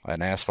taking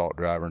an asphalt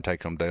driver and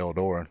taking them to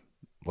Eldora,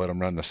 let them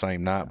run the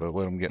same night, but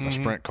let them get in a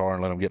sprint car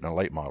and let them get in a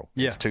late model.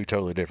 Yeah. It's two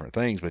totally different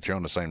things, but you're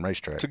on the same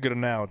racetrack. It's a good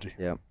analogy.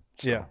 Yeah.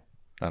 So,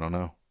 I don't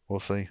know. we'll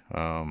see.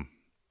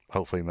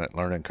 Hopefully that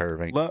learning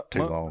curve ain't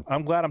too long.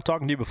 I'm glad I'm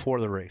talking to you before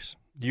the race.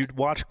 You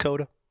watch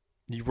COTA?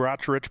 You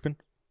watch Richmond?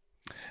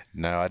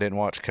 No, I didn't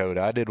watch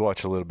COTA. I did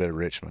watch a little bit of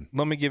Richmond.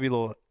 Let me give you a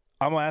little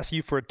 – I'm going to ask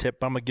you for a tip,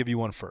 but I'm going to give you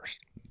one first.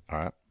 All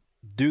right.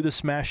 Do the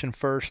smashing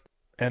first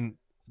and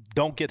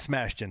don't get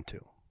smashed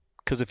into.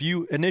 Because if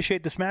you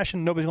initiate the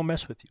smashing, nobody's going to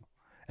mess with you.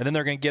 And then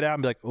they're going to get out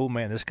and be like, oh,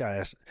 man, this guy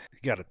has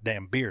got a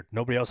damn beard.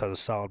 Nobody else has a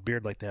solid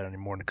beard like that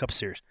anymore in the Cup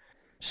Series.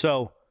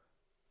 So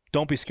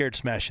don't be scared to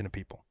smash into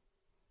people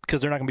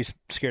because they're not going to be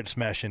scared to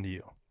smash into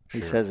you. He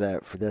says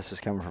that this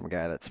is coming from a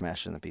guy that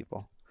smashed into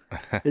people.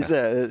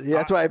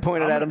 That's why I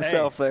pointed at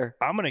himself there.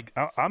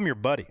 I'm your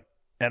buddy,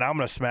 and I'm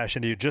going to smash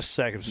into you just a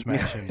second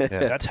smash into you.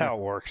 That's how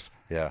it works.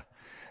 Yeah.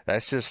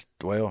 That's just,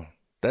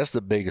 that's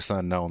the biggest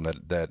unknown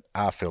that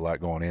I feel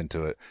like going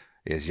into it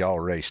is y'all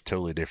race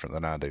totally different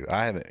than I do.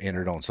 I haven't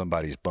entered on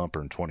somebody's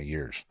bumper in 20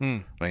 years.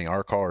 I mean,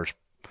 our cars,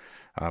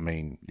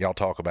 y'all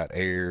talk about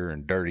air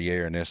and dirty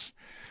air and this.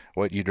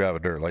 You drive a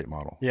dirt late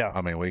model. Yeah.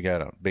 I mean, we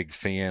got a big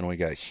fin. We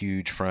got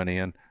huge front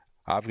end.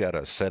 I've got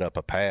to set up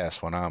a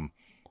pass when I'm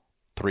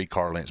 3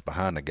 car lengths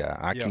behind the guy.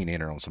 I can't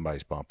enter on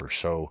somebody's bumper.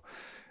 So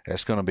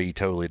that's going to be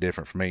totally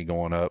different for me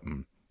going up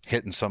and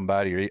hitting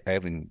somebody or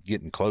even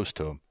getting close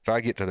to them. If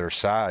I get to their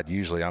side,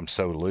 usually I'm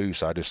so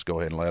loose, I just go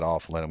ahead and let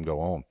off and let them go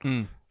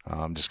on.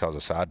 Just because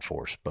of side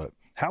force. But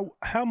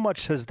how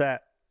much has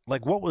that,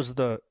 like, what was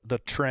the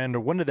trend, or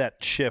when did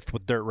that shift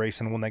with dirt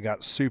racing when they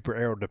got super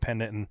aero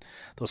dependent and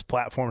those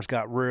platforms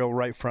got real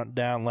right front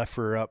down, left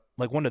rear up?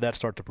 Like, when did that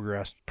start to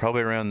progress?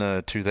 Probably around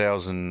the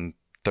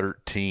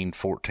 2013,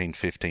 14,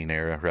 15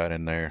 era, right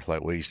in there.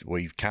 Like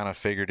we kind of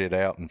figured it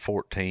out in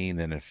 14,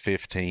 then in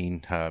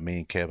 15, me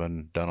and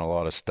Kevin done a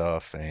lot of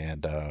stuff.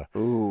 And I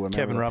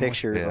remember the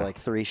pictures of like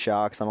 3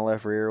 shocks on the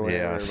left rear.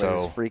 Whatever. Everybody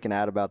was freaking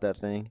out about that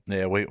thing.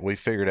 Yeah, we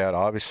figured out,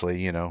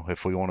 obviously,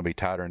 if we want to be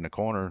tighter in the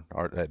corner,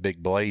 that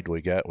big blade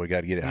we got to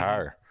get it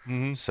higher.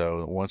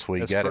 So once we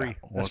got it,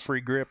 that's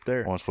free grip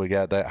there. Once we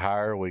got that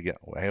higher, we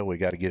got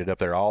to get it up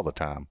there all the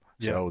time.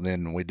 Yeah. So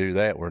then we do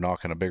that, we're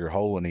knocking a bigger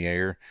hole in the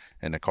air,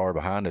 and the car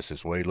behind us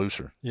is way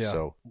looser. Yeah.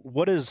 So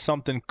what is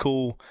something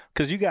cool?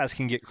 Because you guys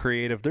can get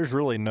creative. There's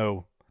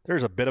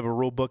a bit of a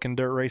rule book in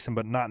dirt racing,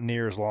 but not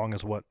near as long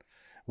as what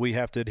we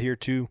have to adhere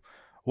to.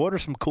 What are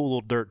some cool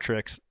little dirt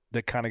tricks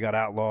that kind of got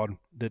outlawed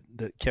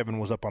that Kevin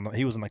was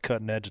he was on the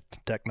cutting edge of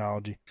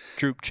technology?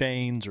 Droop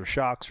chains or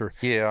shocks, or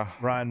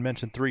Ryan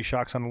mentioned 3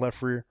 shocks on the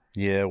left rear.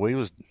 Yeah, we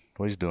was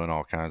doing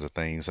all kinds of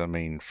things. I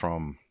mean,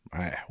 from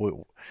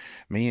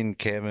me and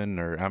Kevin,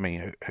 or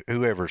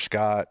whoever,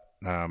 Scott,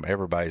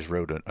 everybody's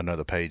wrote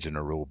another page in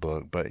the rule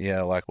book. But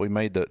yeah, like we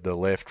made the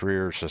left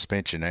rear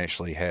suspension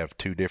actually have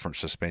 2 different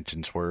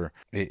suspensions where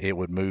it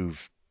would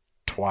move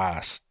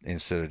twice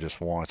instead of just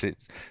once.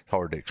 It's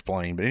hard to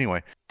explain, but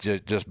anyway,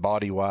 just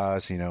body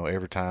wise,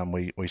 every time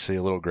we see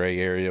a little gray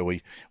area,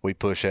 we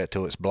push that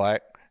till it's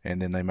black, and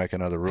then they make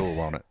another rule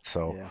on it.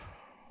 So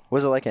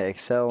was it like an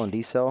accel and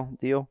decel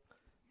deal?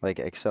 Like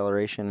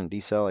acceleration and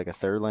decel, like a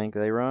third link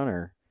they run,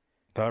 or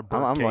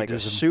I'm like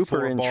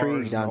super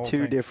intrigued on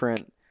 2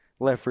 different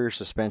left rear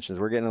suspensions.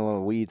 We're getting a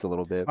little weeds a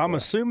little bit. I'm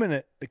assuming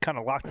it kind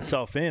of locked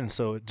itself in,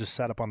 so it just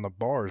sat up on the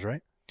bars,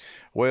 right?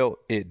 Well,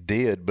 it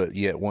did, but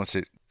yet once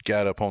it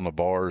got up on the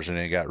bars and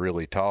it got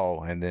really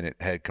tall, and then it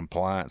had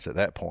compliance at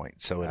that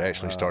point, so it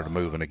actually started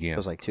moving again. So it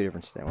was like 2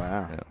 different steps.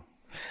 Wow. Yeah.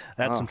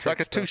 That's some like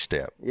a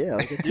 2-step. Yeah,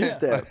 like a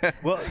 2-step.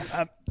 Well,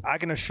 I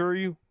can assure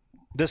you,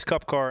 this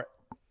Cup car,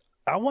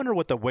 I wonder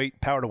what the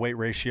power to weight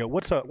ratio.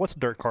 What's a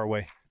dirt car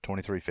weigh?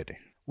 2350.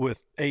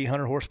 With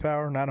 800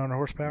 horsepower, 900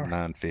 horsepower?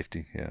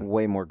 950, yeah.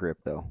 Way more grip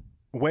though.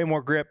 Way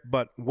more grip,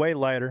 but way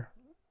lighter.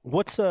 You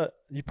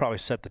probably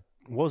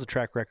what was the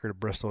track record of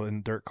Bristol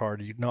in dirt car?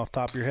 Do you know off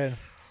the top of your head?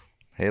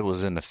 It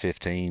was in the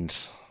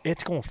 15s.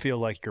 It's going to feel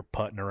like you're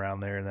putting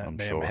around there in that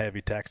damn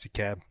heavy taxi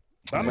cab.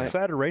 I'm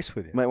excited to race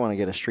with you. Might want to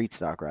get a street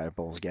stock ride at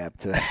Bulls Gap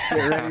to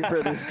get ready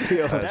for this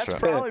deal. That's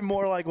probably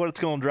more like what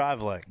it's going to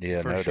drive like.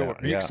 Yeah, for no sure.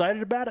 doubt. Are you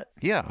excited about it?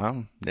 Yeah,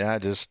 I'm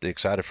just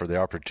excited for the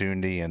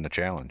opportunity and the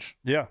challenge.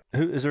 Yeah.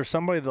 Is there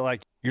somebody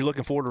that you're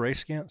looking forward to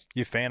race against?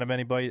 You a fan of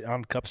anybody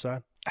on the Cup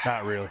side?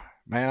 Not really.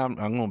 Man, I'm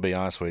going to be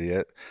honest with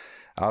you.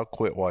 I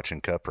quit watching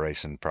Cup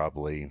racing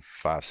probably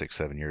 5, 6,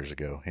 7 years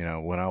ago.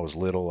 When I was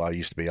little, I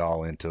used to be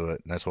all into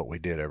it, and that's what we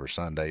did every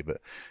Sunday. But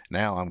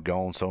now I'm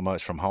gone so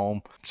much from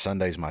home.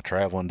 Sunday's my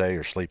traveling day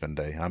or sleeping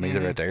day. I'm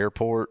either at the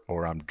airport,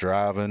 or I'm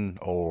driving,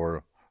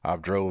 or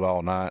I've drove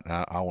all night,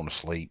 and I want to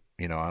sleep.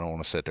 I don't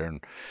want to sit there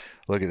and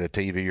look at the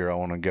TV, or I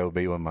want to go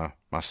be with my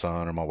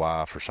son or my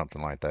wife or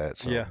something like that.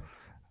 So, yeah.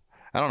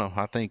 I don't know.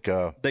 I think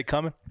they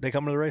coming to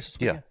the races?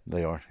 Yeah,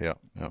 they are. Yeah.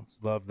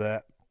 Love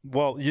that.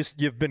 Well,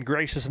 you've been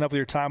gracious enough with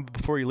your time, but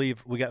before you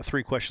leave, we got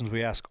 3 questions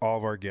we ask all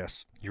of our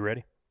guests. You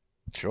ready?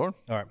 Sure.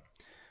 All right.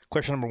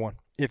 Question number 1.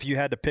 If you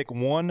had to pick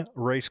one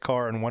race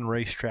car and one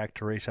racetrack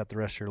to race out the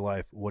rest of your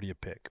life, what do you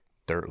pick?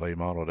 Dirt late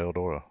model at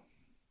Eldora.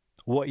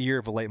 What year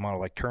of a late model?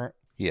 Like current?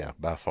 Yeah,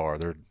 by far.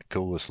 They're the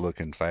coolest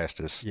looking,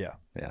 fastest. Yeah.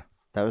 Yeah.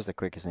 That was the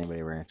quickest anybody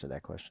ever answered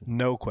that question.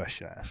 No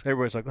question asked.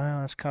 Everybody's like,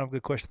 well, that's kind of a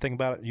good question. Think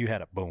about it. You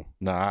had it. Boom.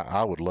 No,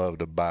 I would love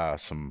to buy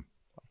some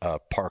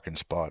parking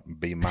spot and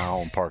be my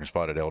own parking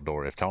spot at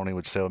Eldora. If Tony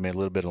would sell me a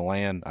little bit of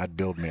land, I'd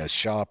build me a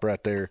shop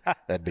right there.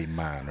 That'd be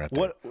mine right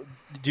there. What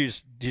do you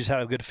just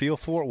have a good feel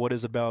for it? What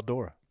is about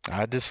Eldora?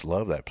 I just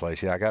love that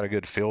place. Yeah, I got a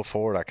good feel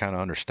for it. I kind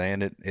of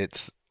understand it.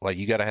 It's like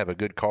you got to have a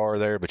good car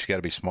there, but you got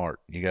to be smart.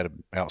 You got to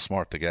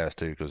outsmart the guys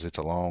too, because it's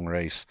a long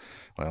race.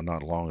 Well,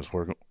 not as long as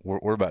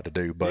we're about to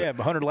do, but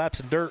 100 laps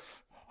of dirt.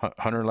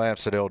 100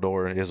 laps at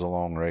Eldora is a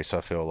long race,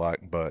 I feel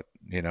like. But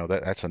you know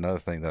that's another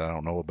thing that I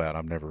don't know about.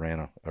 I've never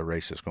ran a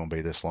race that's going to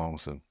be this long,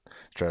 so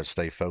try to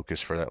stay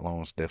focused for that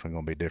long. It's definitely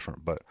going to be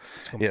different. But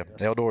yeah,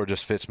 Eldora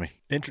just fits me.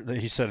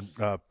 He said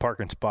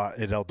parking spot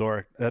at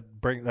Eldora.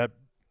 That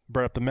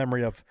brought up the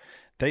memory of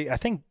I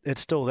think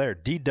it's still there.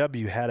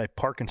 DW had a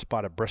parking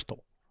spot at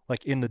Bristol,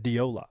 like in the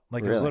DO lot.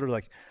 Like Really? It was literally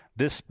like,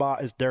 this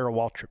spot is Darrell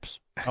Waltrip's.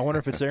 I wonder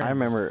if it's there. I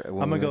remember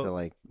when we went to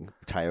like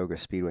Tioga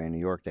Speedway in New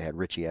York, they had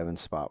Richie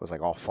Evans' spot. It was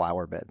like all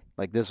flower bed.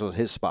 Like this was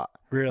his spot.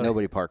 Really?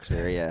 Nobody parks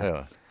there. Yeah.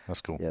 Yeah,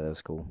 that's cool. Yeah, that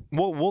was cool.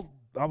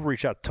 I'll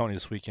reach out to Tony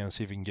this weekend and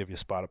see if he can give you a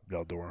spot up at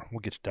Eldora. We'll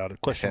get you down.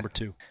 Question number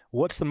 2.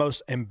 What's the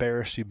most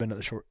embarrassed you've been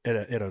at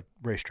a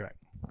racetrack?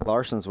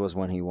 Larson's was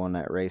when he won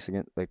that race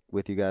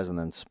with you guys and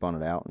then spun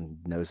it out and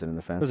nosed it in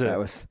the fence. Was it?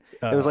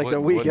 It was like the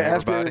week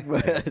after.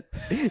 But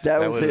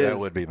that was his. That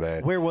would be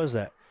bad. Where was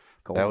that?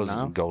 Golden that was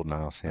Isles? Golden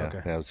Isles. Yeah,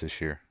 Okay. that was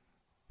this year.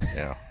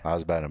 Yeah, I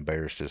was about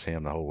embarrassed as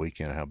him the whole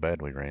weekend how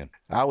bad we ran.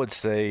 I would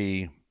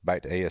say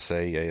back to ASA,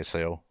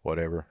 ASL,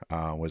 whatever.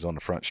 Was on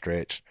the front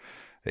stretch.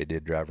 They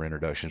did driver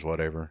introductions,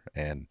 whatever,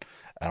 and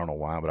I don't know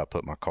why, but I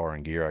put my car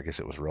in gear. I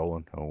guess it was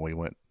rolling. When we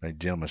went, hey,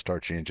 gentlemen,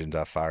 start your engines.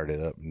 I fired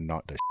it up and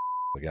knocked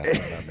the guy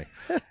behind me.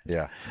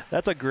 Yeah,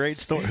 that's a great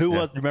story. Who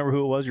was? Remember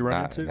who it was you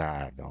ran into? Nah, I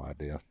have no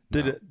idea.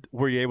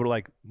 Were you able to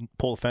like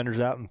pull the fenders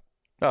out and?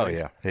 Oh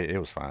yeah, it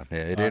was fine.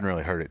 Yeah, it didn't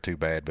really hurt it too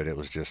bad, but it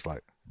was just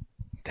like,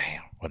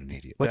 damn, what an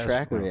idiot. What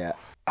track were you at?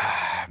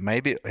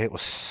 Maybe it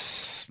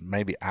was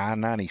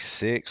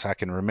I-96. I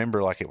can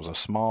remember like it was a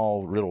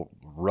small, little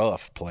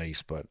rough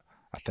place, but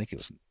I think it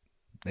was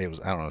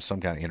I don't know, some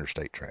kind of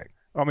interstate track.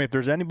 I mean, if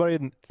there's anybody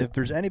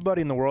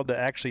in the world that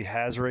actually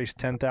has raced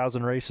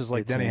 10,000 races,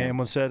 like Denny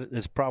Hamlin said,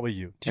 it's probably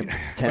you.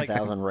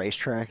 10,000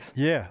 racetracks.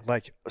 Yeah,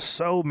 like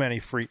so many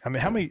free. I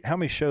mean, how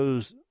many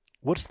shows?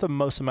 What's the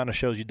most amount of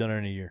shows you've done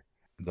in a year?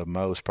 The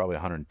most, probably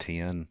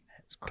 110,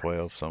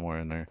 12, somewhere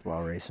in there. It's a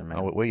lot of racing,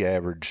 man. We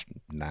averaged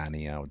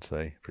 90, I would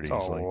say, pretty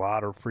easily. A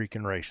lot of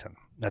freaking racing.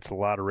 That's a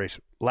lot of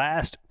racing.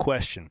 Last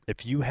question: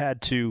 if you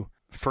had to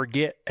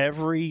forget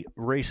every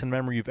racing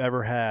memory you've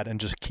ever had and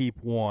just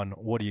keep one,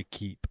 what do you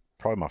keep?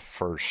 Probably my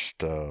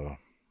first World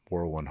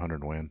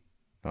 100 win,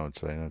 I would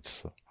say.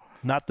 That's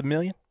not the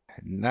million?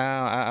 No,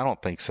 I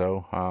don't think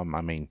so.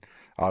 I mean,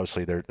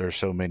 obviously there's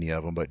so many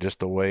of them, but just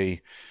the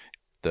way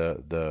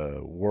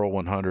the World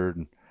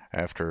 100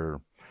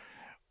 after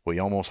we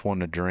almost won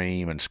the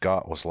Dream and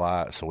Scott was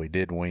light, so we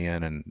did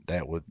win, and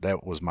that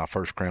was my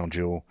first crown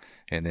jewel.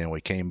 And then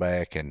we came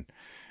back and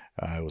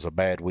it was a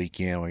bad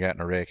weekend. We got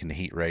in a wreck in the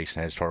heat race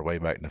and had to start way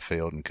back in the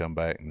field and come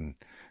back and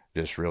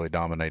just really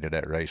dominated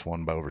that race,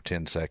 won by over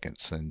 10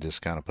 seconds, and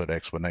just kind of put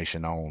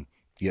explanation on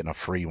getting a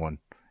free one,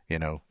 a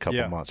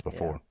couple months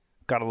before.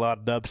 Yeah. Got a lot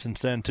of dubs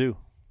since then, too.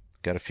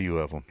 Got a few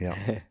of them, yeah.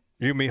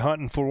 You're going to be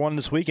hunting for one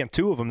this weekend,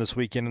 2 of them this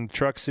weekend in the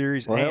Truck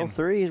Series. Well,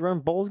 L3, he's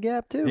running Bulls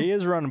Gap, too. He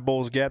is running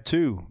Bulls Gap,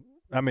 too.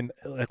 I mean,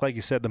 like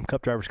you said, them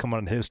Cup drivers come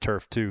on his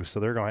turf, too, so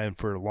they're going to have him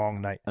for a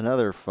long night.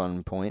 Another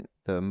fun point,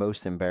 the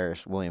most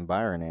embarrassed, William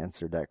Byron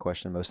answered that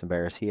question, most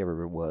embarrassed he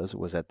ever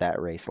was at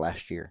that race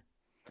last year.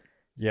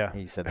 Yeah.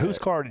 He said whose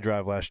car did you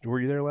drive last year? Were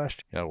you there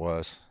last year? Yeah, I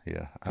was.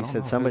 Yeah. He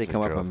said somebody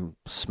come up and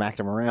smacked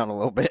him around a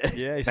little bit.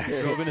 Yeah, he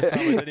drove in his car,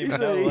 didn't even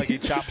know, like he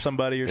chopped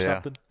somebody or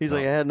something. He's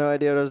like, I had no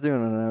idea what I was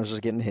doing, and I was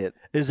just getting hit.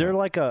 Is there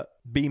like a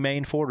B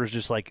main for it, or is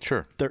just like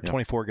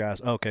 24 guys?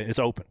 Okay, it's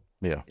open.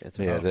 Yeah.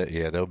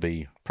 There'll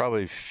be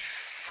probably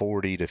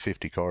 40 to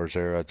 50 cars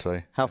there, I'd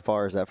say. How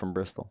far is that from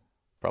Bristol?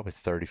 Probably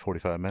 30,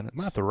 45 minutes.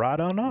 Might have to ride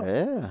on up.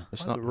 Yeah.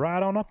 It's not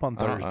ride on up on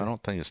Thursday. I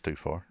don't think it's too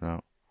far,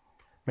 no.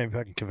 Maybe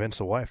I can convince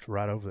the wife to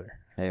ride over there.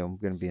 Hey, I'm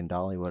going to be in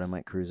Dollywood. I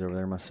might cruise over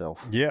there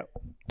myself. Yep.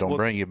 Don't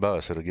bring your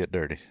bus. It'll get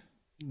dirty.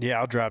 Yeah,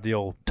 I'll drive the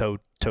old tow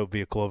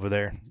vehicle over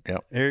there.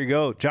 Yep. There you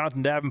go.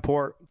 Jonathan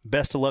Davenport,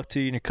 best of luck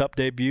to you in your Cup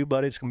debut,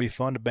 buddy. It's going to be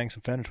fun to bang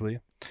some fenders with you.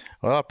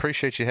 Well, I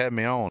appreciate you having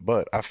me on,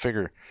 but I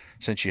figure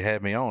since you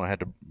had me on, I had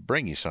to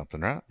bring you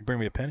something, right? You bring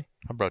me a penny?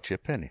 I brought you a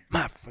penny.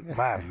 My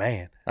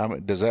man. I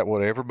mean, does that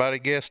what everybody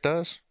guest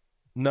does?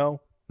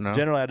 No.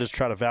 Generally, I just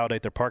try to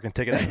validate their parking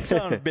ticket. That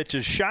son of a bitch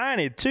is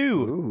shiny,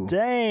 too. Ooh.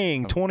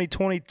 Dang,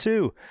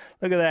 2022.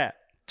 Look at that.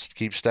 Just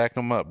keep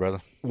stacking them up, brother.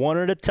 One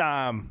at a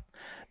time.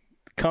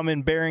 Come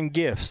in bearing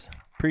gifts.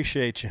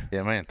 Appreciate you.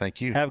 Yeah, man.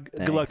 Thank you.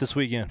 Good luck this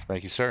weekend.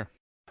 Thank you, sir.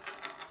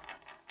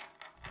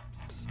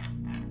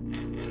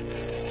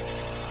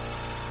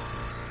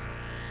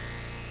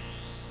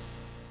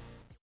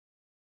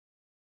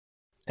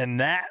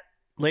 And that,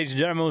 Ladies and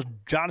gentlemen,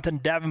 Jonathan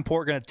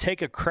Davenport going to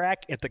take a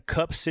crack at the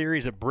Cup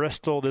Series at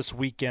Bristol this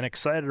weekend.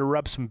 Excited to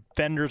rub some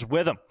fenders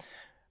with him.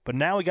 But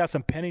now we got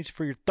some pennies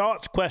for your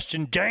thoughts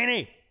question.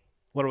 Janie,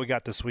 what do we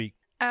got this week?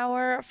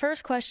 Our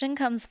first question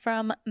comes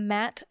from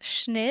Matt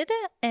Schnidd,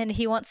 and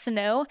he wants to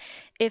know,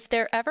 if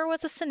there ever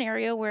was a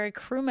scenario where a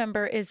crew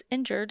member is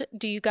injured,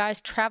 do you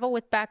guys travel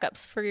with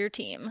backups for your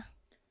team?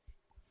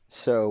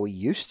 So we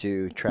used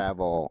to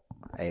travel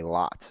a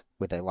lot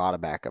with a lot of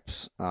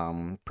backups,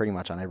 pretty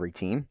much on every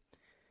team.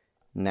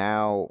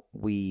 Now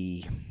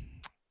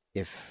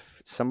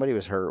if somebody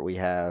was hurt,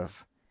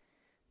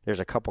 there's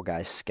a couple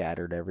guys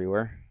scattered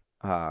everywhere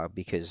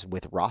because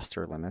with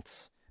roster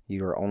limits,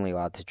 you are only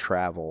allowed to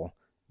travel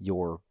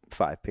your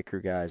 5 pit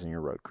crew guys and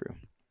your road crew.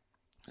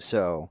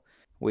 So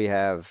we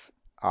have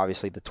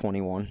obviously the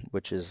 21,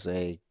 which is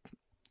a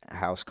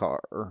house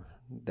car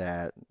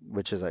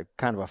which is a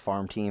kind of a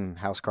farm team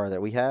house car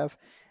that we have.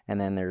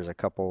 And then there's a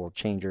couple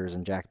changers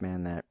and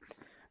jackmen that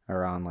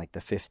are on like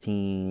the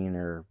 15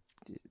 or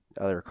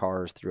other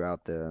cars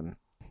throughout the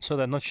So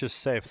then let's just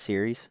say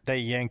series. They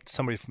yanked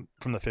somebody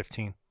from the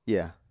 15.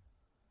 Yeah.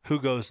 Who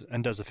goes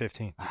and does the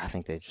 15? I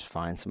think they just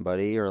find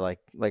somebody, or like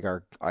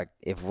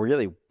if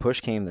really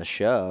push came to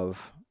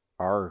shove,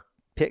 our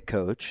pit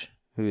coach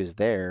who is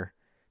there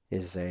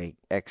is a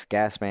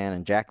ex-gas man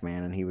and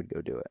jackman, and he would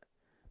go do it.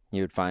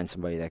 You would find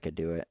somebody that could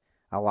do it.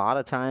 A lot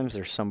of times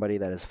there's somebody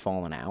that has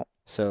fallen out.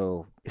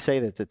 So say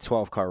that the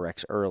 12 car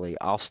wrecks early,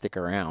 I'll stick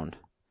around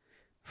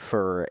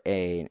for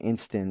an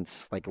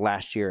instance like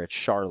last year at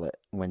Charlotte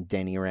when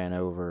Denny ran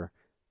over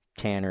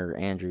Tanner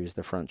Andrews,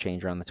 the front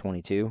changer on the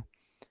 22.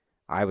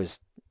 I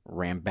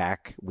ran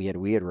back. We had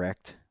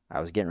wrecked. I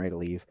was getting ready to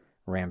leave,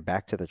 ran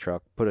back to the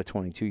truck, put a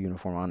 22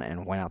 uniform on,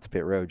 and went out to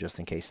pit road just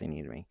in case they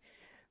needed me.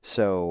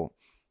 So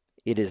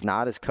it is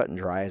not as cut and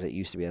dry as it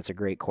used to be. That's a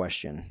great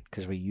question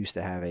because we used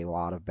to have a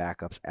lot of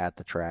backups at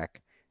the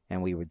track,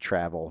 and we would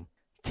travel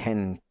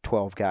 10,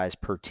 12 guys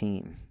per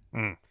team.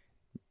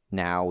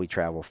 Now we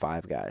travel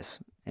 5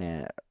 guys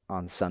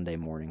on Sunday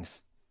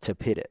mornings to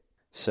pit it.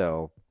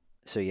 So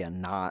yeah,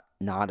 not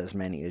as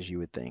many as you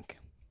would think.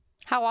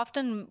 How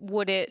often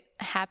would it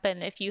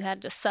happen if you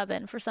had to sub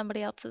in for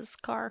somebody else's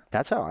car?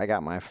 That's how I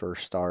got my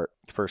first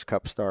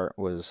Cup start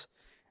was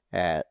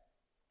at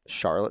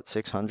Charlotte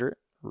 600.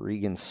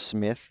 Regan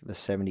Smith, the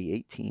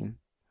 78 team.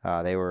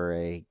 They were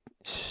a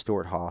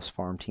Stuart Haas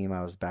farm team.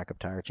 I was backup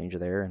tire changer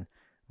there, and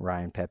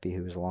Ryan Pepe,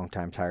 who was a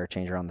longtime tire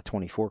changer on the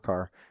 24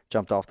 car,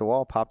 jumped off the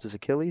wall, popped his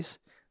Achilles.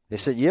 They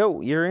said, "Yo,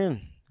 you're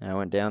in." And I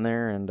went down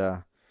there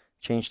and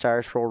changed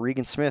tires for old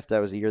Regan Smith. That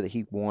was the year that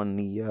he won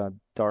the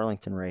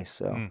Darlington race.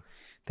 So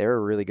they were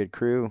a really good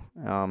crew.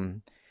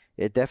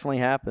 It definitely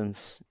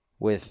happens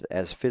with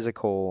as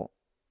physical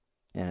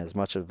and as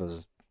much of an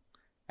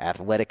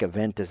athletic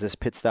event as this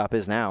pit stop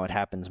is now. It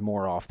happens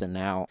more often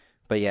now.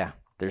 But yeah,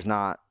 there's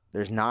not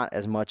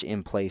as much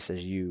in place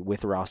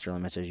with roster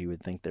limits as you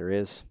would think there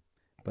is.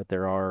 But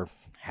there are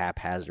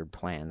haphazard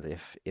plans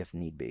if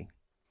need be.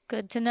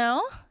 Good to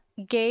know.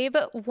 Gabe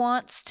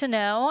wants to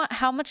know,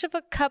 how much of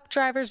a Cup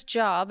driver's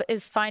job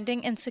is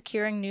finding and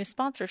securing new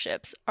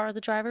sponsorships? Are the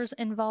drivers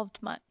involved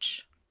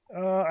much?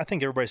 I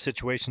think everybody's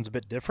situation's a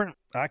bit different.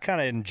 I kind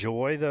of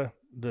enjoy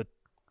the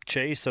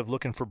chase of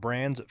looking for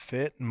brands that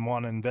fit and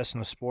want to invest in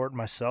the sport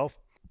myself.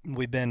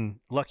 We've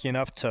been lucky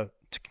enough to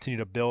continue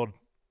to build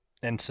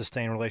and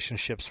sustain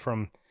relationships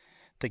from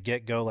the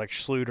get-go, like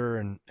Schluter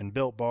and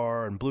Built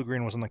Bar, and Blue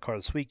Green was on the car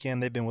this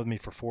weekend. They've been with me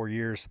for 4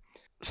 years.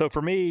 So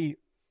for me,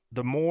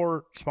 the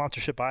more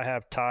sponsorship I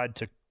have tied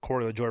to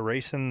Quarter of the Joy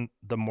Racing,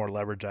 the more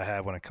leverage I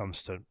have when it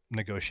comes to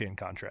negotiating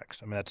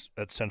contracts. I mean, that's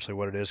essentially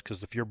what it is,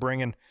 because if you're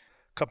bringing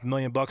a couple $1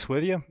 million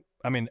with you,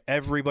 I mean,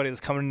 everybody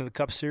that's coming into the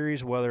Cup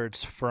Series, whether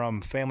it's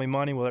from family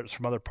money, whether it's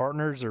from other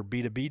partners or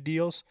B2B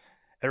deals,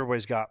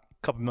 everybody's got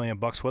a couple $1 million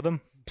with them.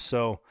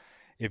 So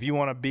if you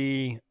want to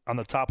be on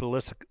the top of the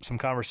list of some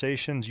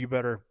conversations, you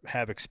better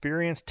have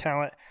experience,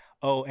 talent.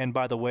 Oh, and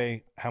by the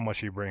way, how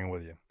much are you bringing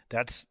with you?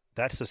 That's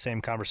the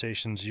same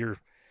conversations you're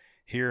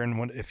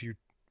hearing if you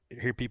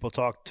hear people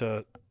talk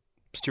to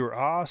Stuart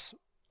Haas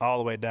all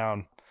the way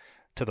down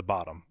to the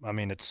bottom. I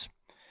mean,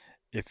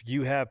 if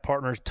you have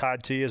partners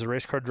tied to you as a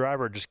race car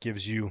driver, it just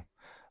gives you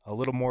a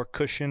little more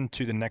cushion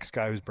to the next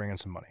guy who's bringing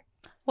some money.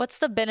 What's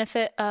the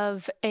benefit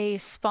of a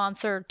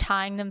sponsor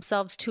tying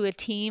themselves to a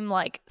team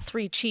like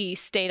 3Chi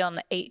stayed on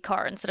the 8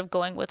 car instead of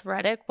going with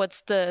Reddick?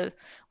 What's the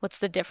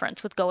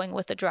difference with going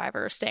with the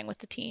driver or staying with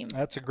the team?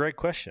 That's a great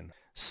question.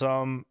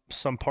 Some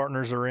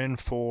partners are in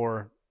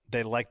for,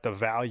 they like the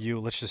value.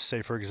 Let's just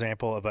say, for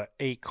example, of an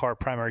 8 car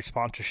primary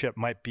sponsorship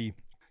might be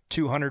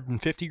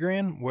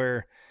 $250,000,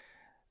 where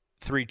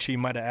 3Chi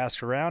might have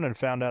asked around and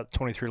found out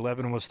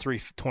 2311 was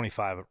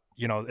 $325,000.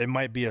 You know, it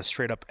might be a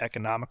straight up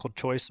economical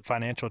choice,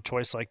 financial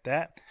choice like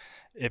that.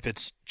 If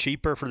it's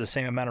cheaper for the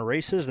same amount of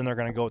races, then they're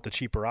going to go with the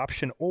cheaper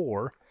option.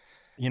 Or,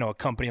 you know, a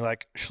company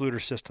like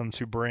Schluter Systems,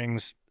 who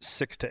brings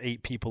 6 to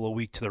 8 people a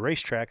week to the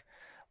racetrack,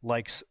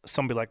 likes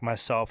somebody like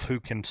myself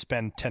who can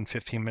spend 10,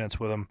 15 minutes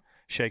with them,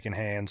 shaking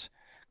hands,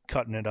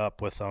 cutting it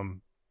up with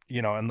them,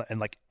 you know, and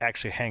like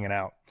actually hanging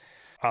out.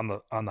 on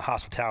the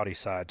hospitality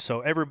side.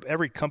 So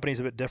every company's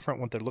a bit different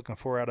what they're looking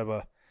for out of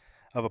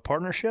a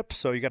partnership.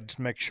 So you got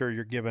to make sure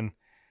you're giving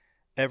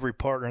every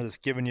partner that's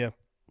giving you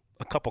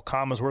a couple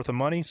commas worth of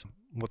money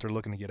what they're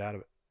looking to get out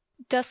of it.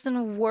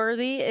 Dustin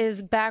Worthy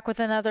is back with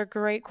another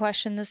great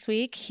question this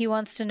week. He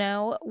wants to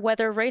know,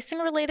 whether racing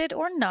related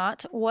or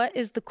not, what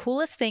is the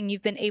coolest thing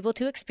you've been able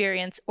to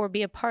experience or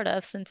be a part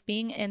of since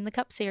being in the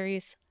Cup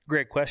Series?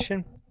 Great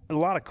question. A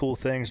lot of cool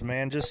things,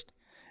 man. Just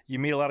you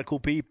meet a lot of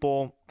cool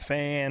people,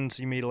 fans.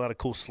 You meet a lot of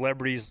cool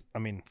celebrities. I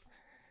mean,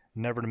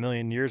 never in a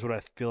million years would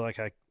I feel like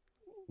I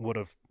would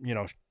have,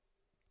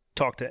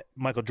 talked to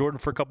Michael Jordan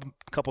for a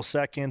couple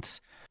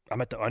seconds. I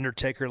met the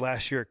Undertaker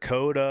last year at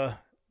COTA.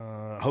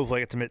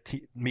 Hopefully I get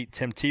to meet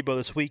Tim Tebow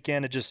this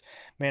weekend.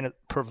 It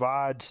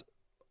provides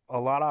a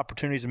lot of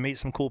opportunities to meet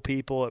some cool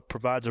people. It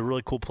provides a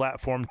really cool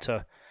platform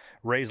to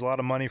raise a lot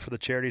of money for the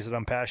charities that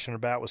I'm passionate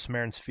about with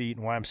Samaritan's Feet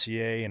and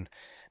YMCA and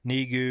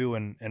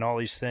NIGU and all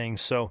these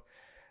things. So,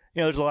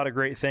 there's a lot of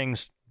great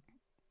things,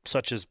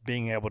 such as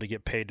being able to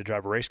get paid to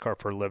drive a race car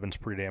for a living is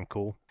pretty damn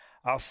cool.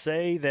 I'll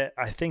say that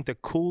I think the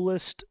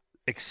coolest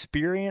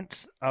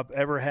experience I've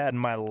ever had in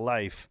my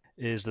life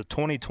is the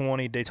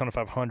 2020 Daytona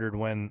 500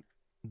 when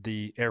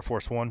the Air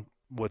Force One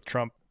with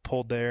Trump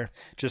pulled there.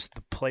 Just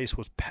the place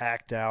was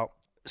packed out,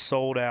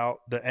 sold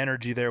out. The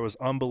energy there was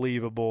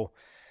unbelievable,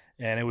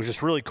 and it was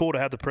just really cool to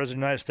have the President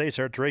of the United States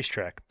there at the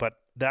racetrack. But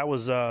that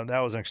was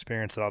an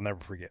experience that I'll never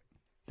forget.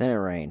 Then it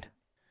rained.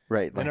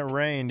 Right. Then it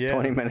rained, yeah.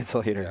 20 minutes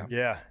later.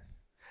 Yeah.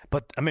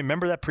 But,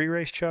 remember that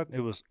pre-race, Chuck?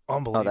 It was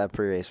unbelievable. Oh, that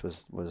pre-race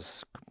was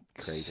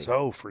crazy.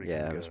 So freaking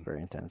good. It was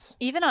very intense.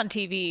 Even on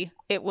TV,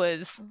 it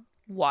was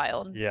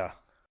wild. Yeah.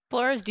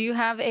 Flores, do you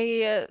have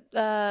a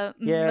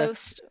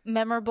most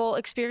memorable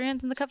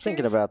experience in the Cup Series?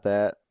 Thinking about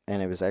that,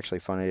 and it was actually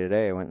funny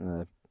today. I went in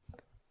the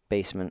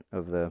basement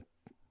of the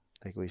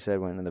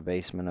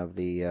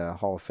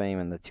Hall of Fame,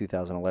 and the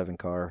 2011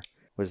 car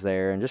was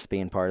there, and just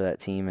being part of that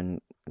team,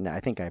 and I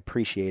think I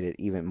appreciate it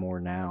even more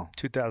now.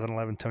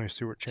 2011 Tony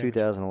Stewart Championship.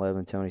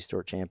 2011 Tony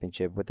Stewart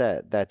Championship. But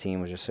that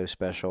team was just so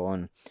special,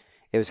 and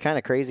it was kind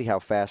of crazy how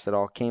fast it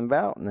all came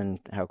about, and then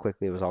how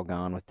quickly it was all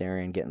gone with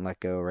Darian getting let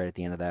go right at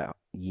the end of that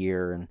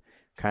year, and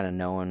kind of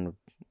knowing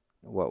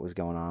what was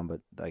going on.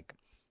 But like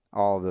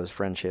all of those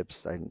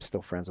friendships, I'm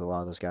still friends with a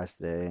lot of those guys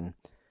today, and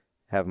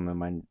have them in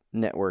my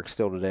network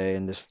still today.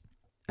 And just,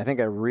 I think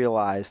I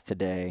realized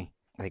today,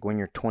 like when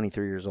you're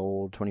 23 years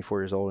old,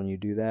 24 years old, and you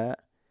do that,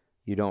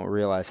 you don't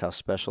realize how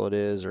special it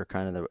is or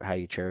kind of how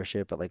you cherish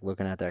it. But like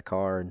looking at that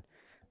car and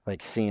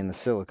like seeing the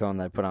silicone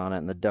that I put on it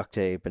and the duct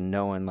tape and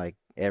knowing like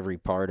every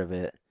part of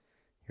it,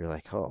 you're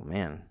like, oh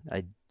man,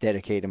 I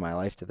dedicated my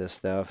life to this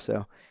stuff.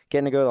 So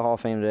getting to go to the Hall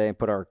of Fame today and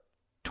put our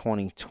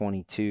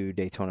 2022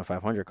 Daytona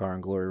 500 car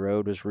on Glory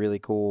Road was really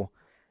cool.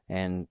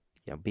 And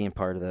being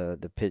part of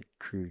the pit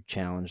crew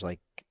challenge, like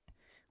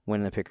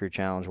winning the pit crew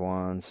challenge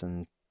once,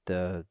 and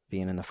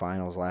being in the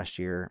finals last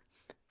year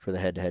for the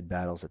head-to-head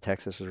battles at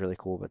Texas was really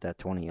cool. But that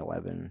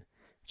 2011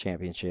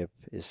 championship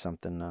is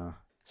something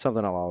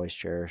I'll always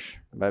cherish.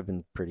 But I've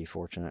been pretty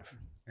fortunate.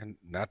 And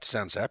not to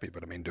sound sappy,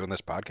 but doing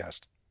this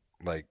podcast,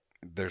 like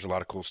there's a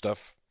lot of cool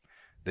stuff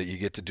that you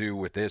get to do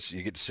with this.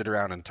 You get to sit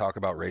around and talk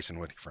about racing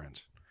with your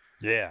friends.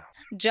 Yeah.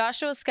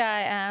 Joshua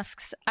Sky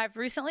asks, I've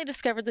recently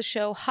discovered the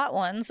show Hot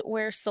Ones,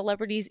 where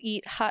celebrities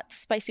eat hot,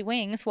 spicy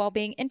wings while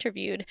being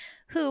interviewed.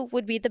 Who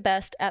would be the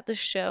best at the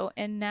show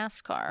in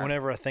NASCAR?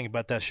 Whenever I think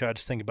about that show, I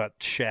just think about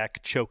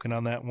Shaq choking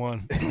on that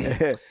one.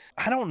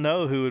 I don't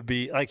know who would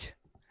be like.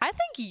 I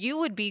think you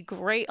would be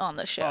great on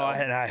the show. Oh,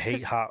 and I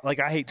hate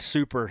I hate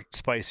super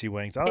spicy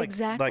wings. I like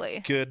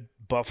like good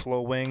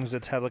buffalo wings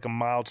that have like a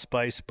mild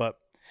spice. But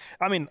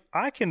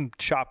I can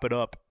chop it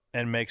up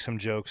and make some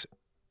jokes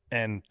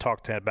and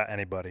talk to about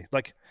anybody.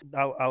 Like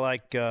I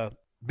like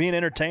being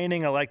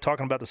entertaining. I like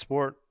talking about the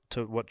sport,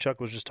 to what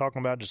Chuck was just talking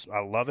about. I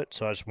love it,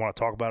 so I just want to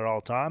talk about it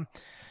all the time.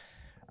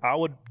 I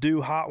would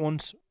do Hot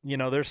Ones.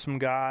 There's some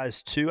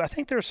guys too. I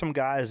think there's some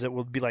guys that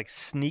would be like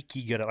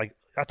sneaky good at like.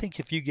 I think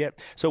if you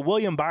get – so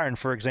William Byron,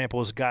 for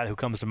example, is a guy who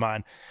comes to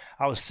mind.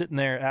 I was sitting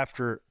there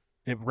after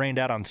it rained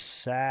out on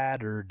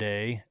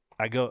Saturday.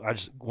 I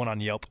just went on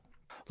Yelp,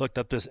 looked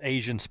up this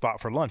Asian spot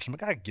for lunch. I'm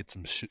like, I could get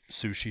some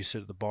sushi,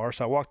 sit at the bar.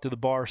 So I walked to the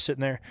bar,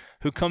 sitting there.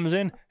 Who comes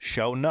in?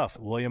 Sure enough,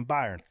 William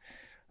Byron.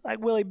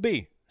 Like, Willie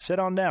B., sit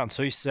on down.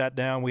 So he sat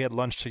down. We had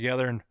lunch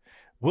together. And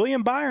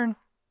William Byron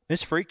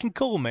is freaking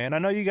cool, man. I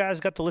know you guys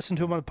got to listen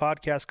to him on the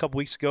podcast a couple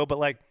weeks ago, but,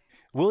 like,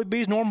 Willie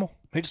B's normal.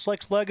 He just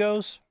likes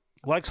Legos.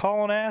 Likes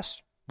hauling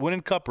ass,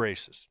 winning cup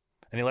races,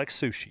 and he likes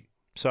sushi.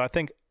 So I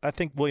think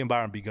William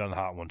Byron would be good on the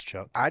Hot Ones,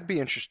 Chuck. I'd be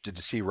interested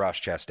to see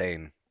Ross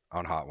Chastain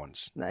on Hot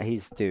Ones. Nah,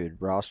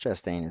 Ross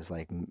Chastain is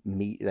like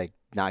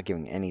not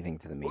giving anything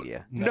to the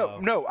media.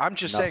 No, I'm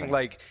just saying,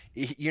 like,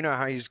 you know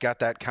how he's got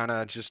that kind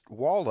of just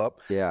wall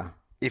up. Yeah.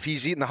 If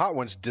he's eating the Hot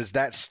Ones, does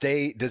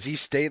he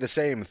stay the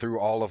same through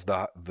all of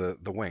the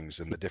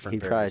wings and the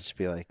different? He'd probably just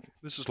be like,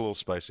 "This is a little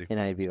spicy," and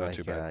I'd be like,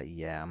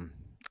 "Yeah,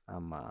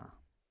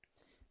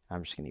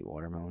 I'm just gonna eat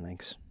watermelon,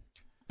 thanks."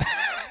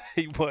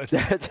 He would.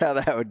 That's how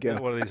that would go.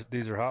 What are these?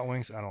 These are hot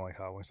wings. I don't like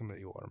hot wings. I'm gonna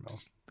eat watermelon.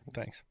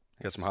 Thanks.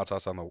 You got some hot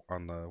sauce on the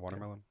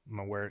watermelon? I'm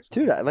gonna wear it.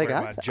 Dude, wear my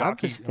I'm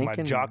jockey, just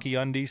thinking, my jockey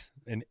undies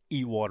and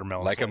eat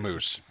watermelon. Like slices. a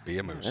moose. Be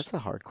a moose. That's a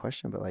hard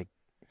question, but like,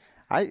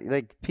 I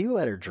like people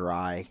that are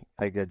dry.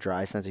 Like the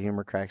dry sense of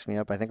humor cracks me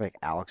up. I think like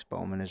Alex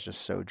Bowman is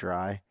just so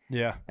dry.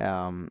 Yeah.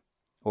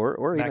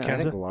 Or even Matt I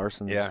think Kenseth?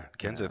 Larson's. Yeah,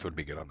 Kenseth would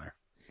be good on there.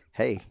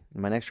 Hey,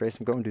 my next race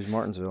I'm going to is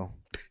Martinsville.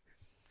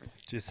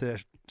 Just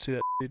see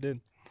that he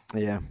did.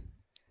 Yeah.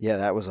 Yeah,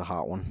 that was a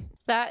hot one.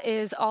 That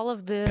is all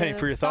of the Penny,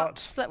 for your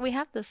thoughts that we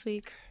have this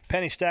week.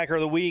 Penny Stacker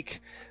of the Week.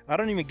 I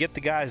don't even get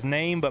the guy's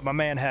name, but my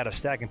man had a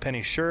Stack and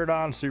Penny shirt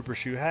on, Super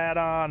Shoe hat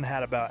on,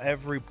 had about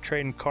every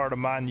trading card of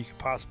mine you could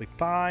possibly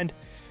find,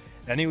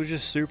 and he was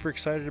just super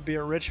excited to be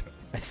at Richmond.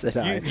 I said,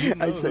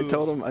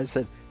 told him, I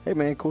said, hey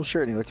man, cool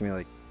shirt. And he looked at me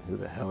like, who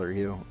the hell are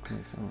you?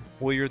 Like, oh.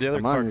 Well, you're the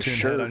other cartoon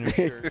head on your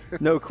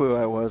shirt. No clue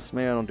I was.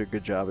 Man, I don't do a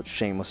good job at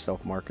shameless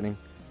self-marketing.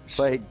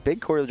 But hey,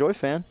 big Corey the Joy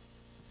fan.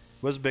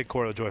 Was a big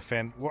Corey the Joy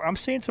fan. Well, I'm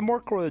seeing some more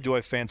Corey the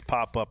Joy fans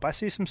pop up. I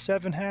see some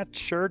 7 hat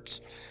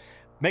shirts.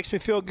 Makes me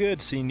feel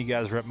good seeing you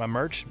guys rep my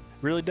merch.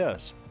 Really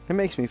does. It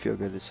makes me feel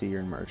good to see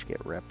your merch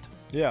get ripped.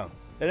 Yeah.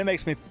 And it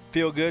makes me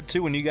feel good,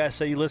 too, when you guys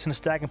say you listen to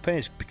Stacking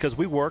Pennies, because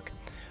we work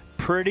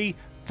pretty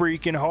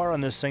freaking hard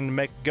on this thing to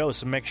make it go.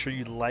 So make sure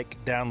you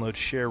like, download,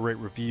 share, rate,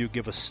 review,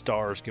 give us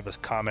stars, give us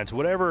comments,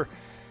 whatever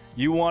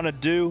you want to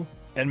do.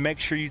 And make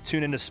sure you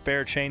tune into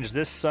Spare Change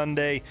this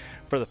Sunday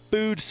for the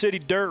Food City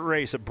Dirt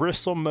Race at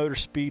Bristol Motor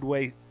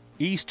Speedway,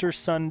 Easter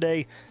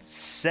Sunday,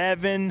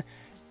 7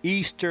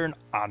 Eastern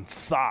on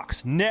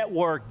Fox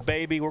Network,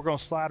 baby. We're going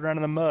to slide around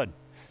in the mud.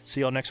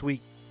 See y'all next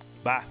week.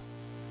 Bye.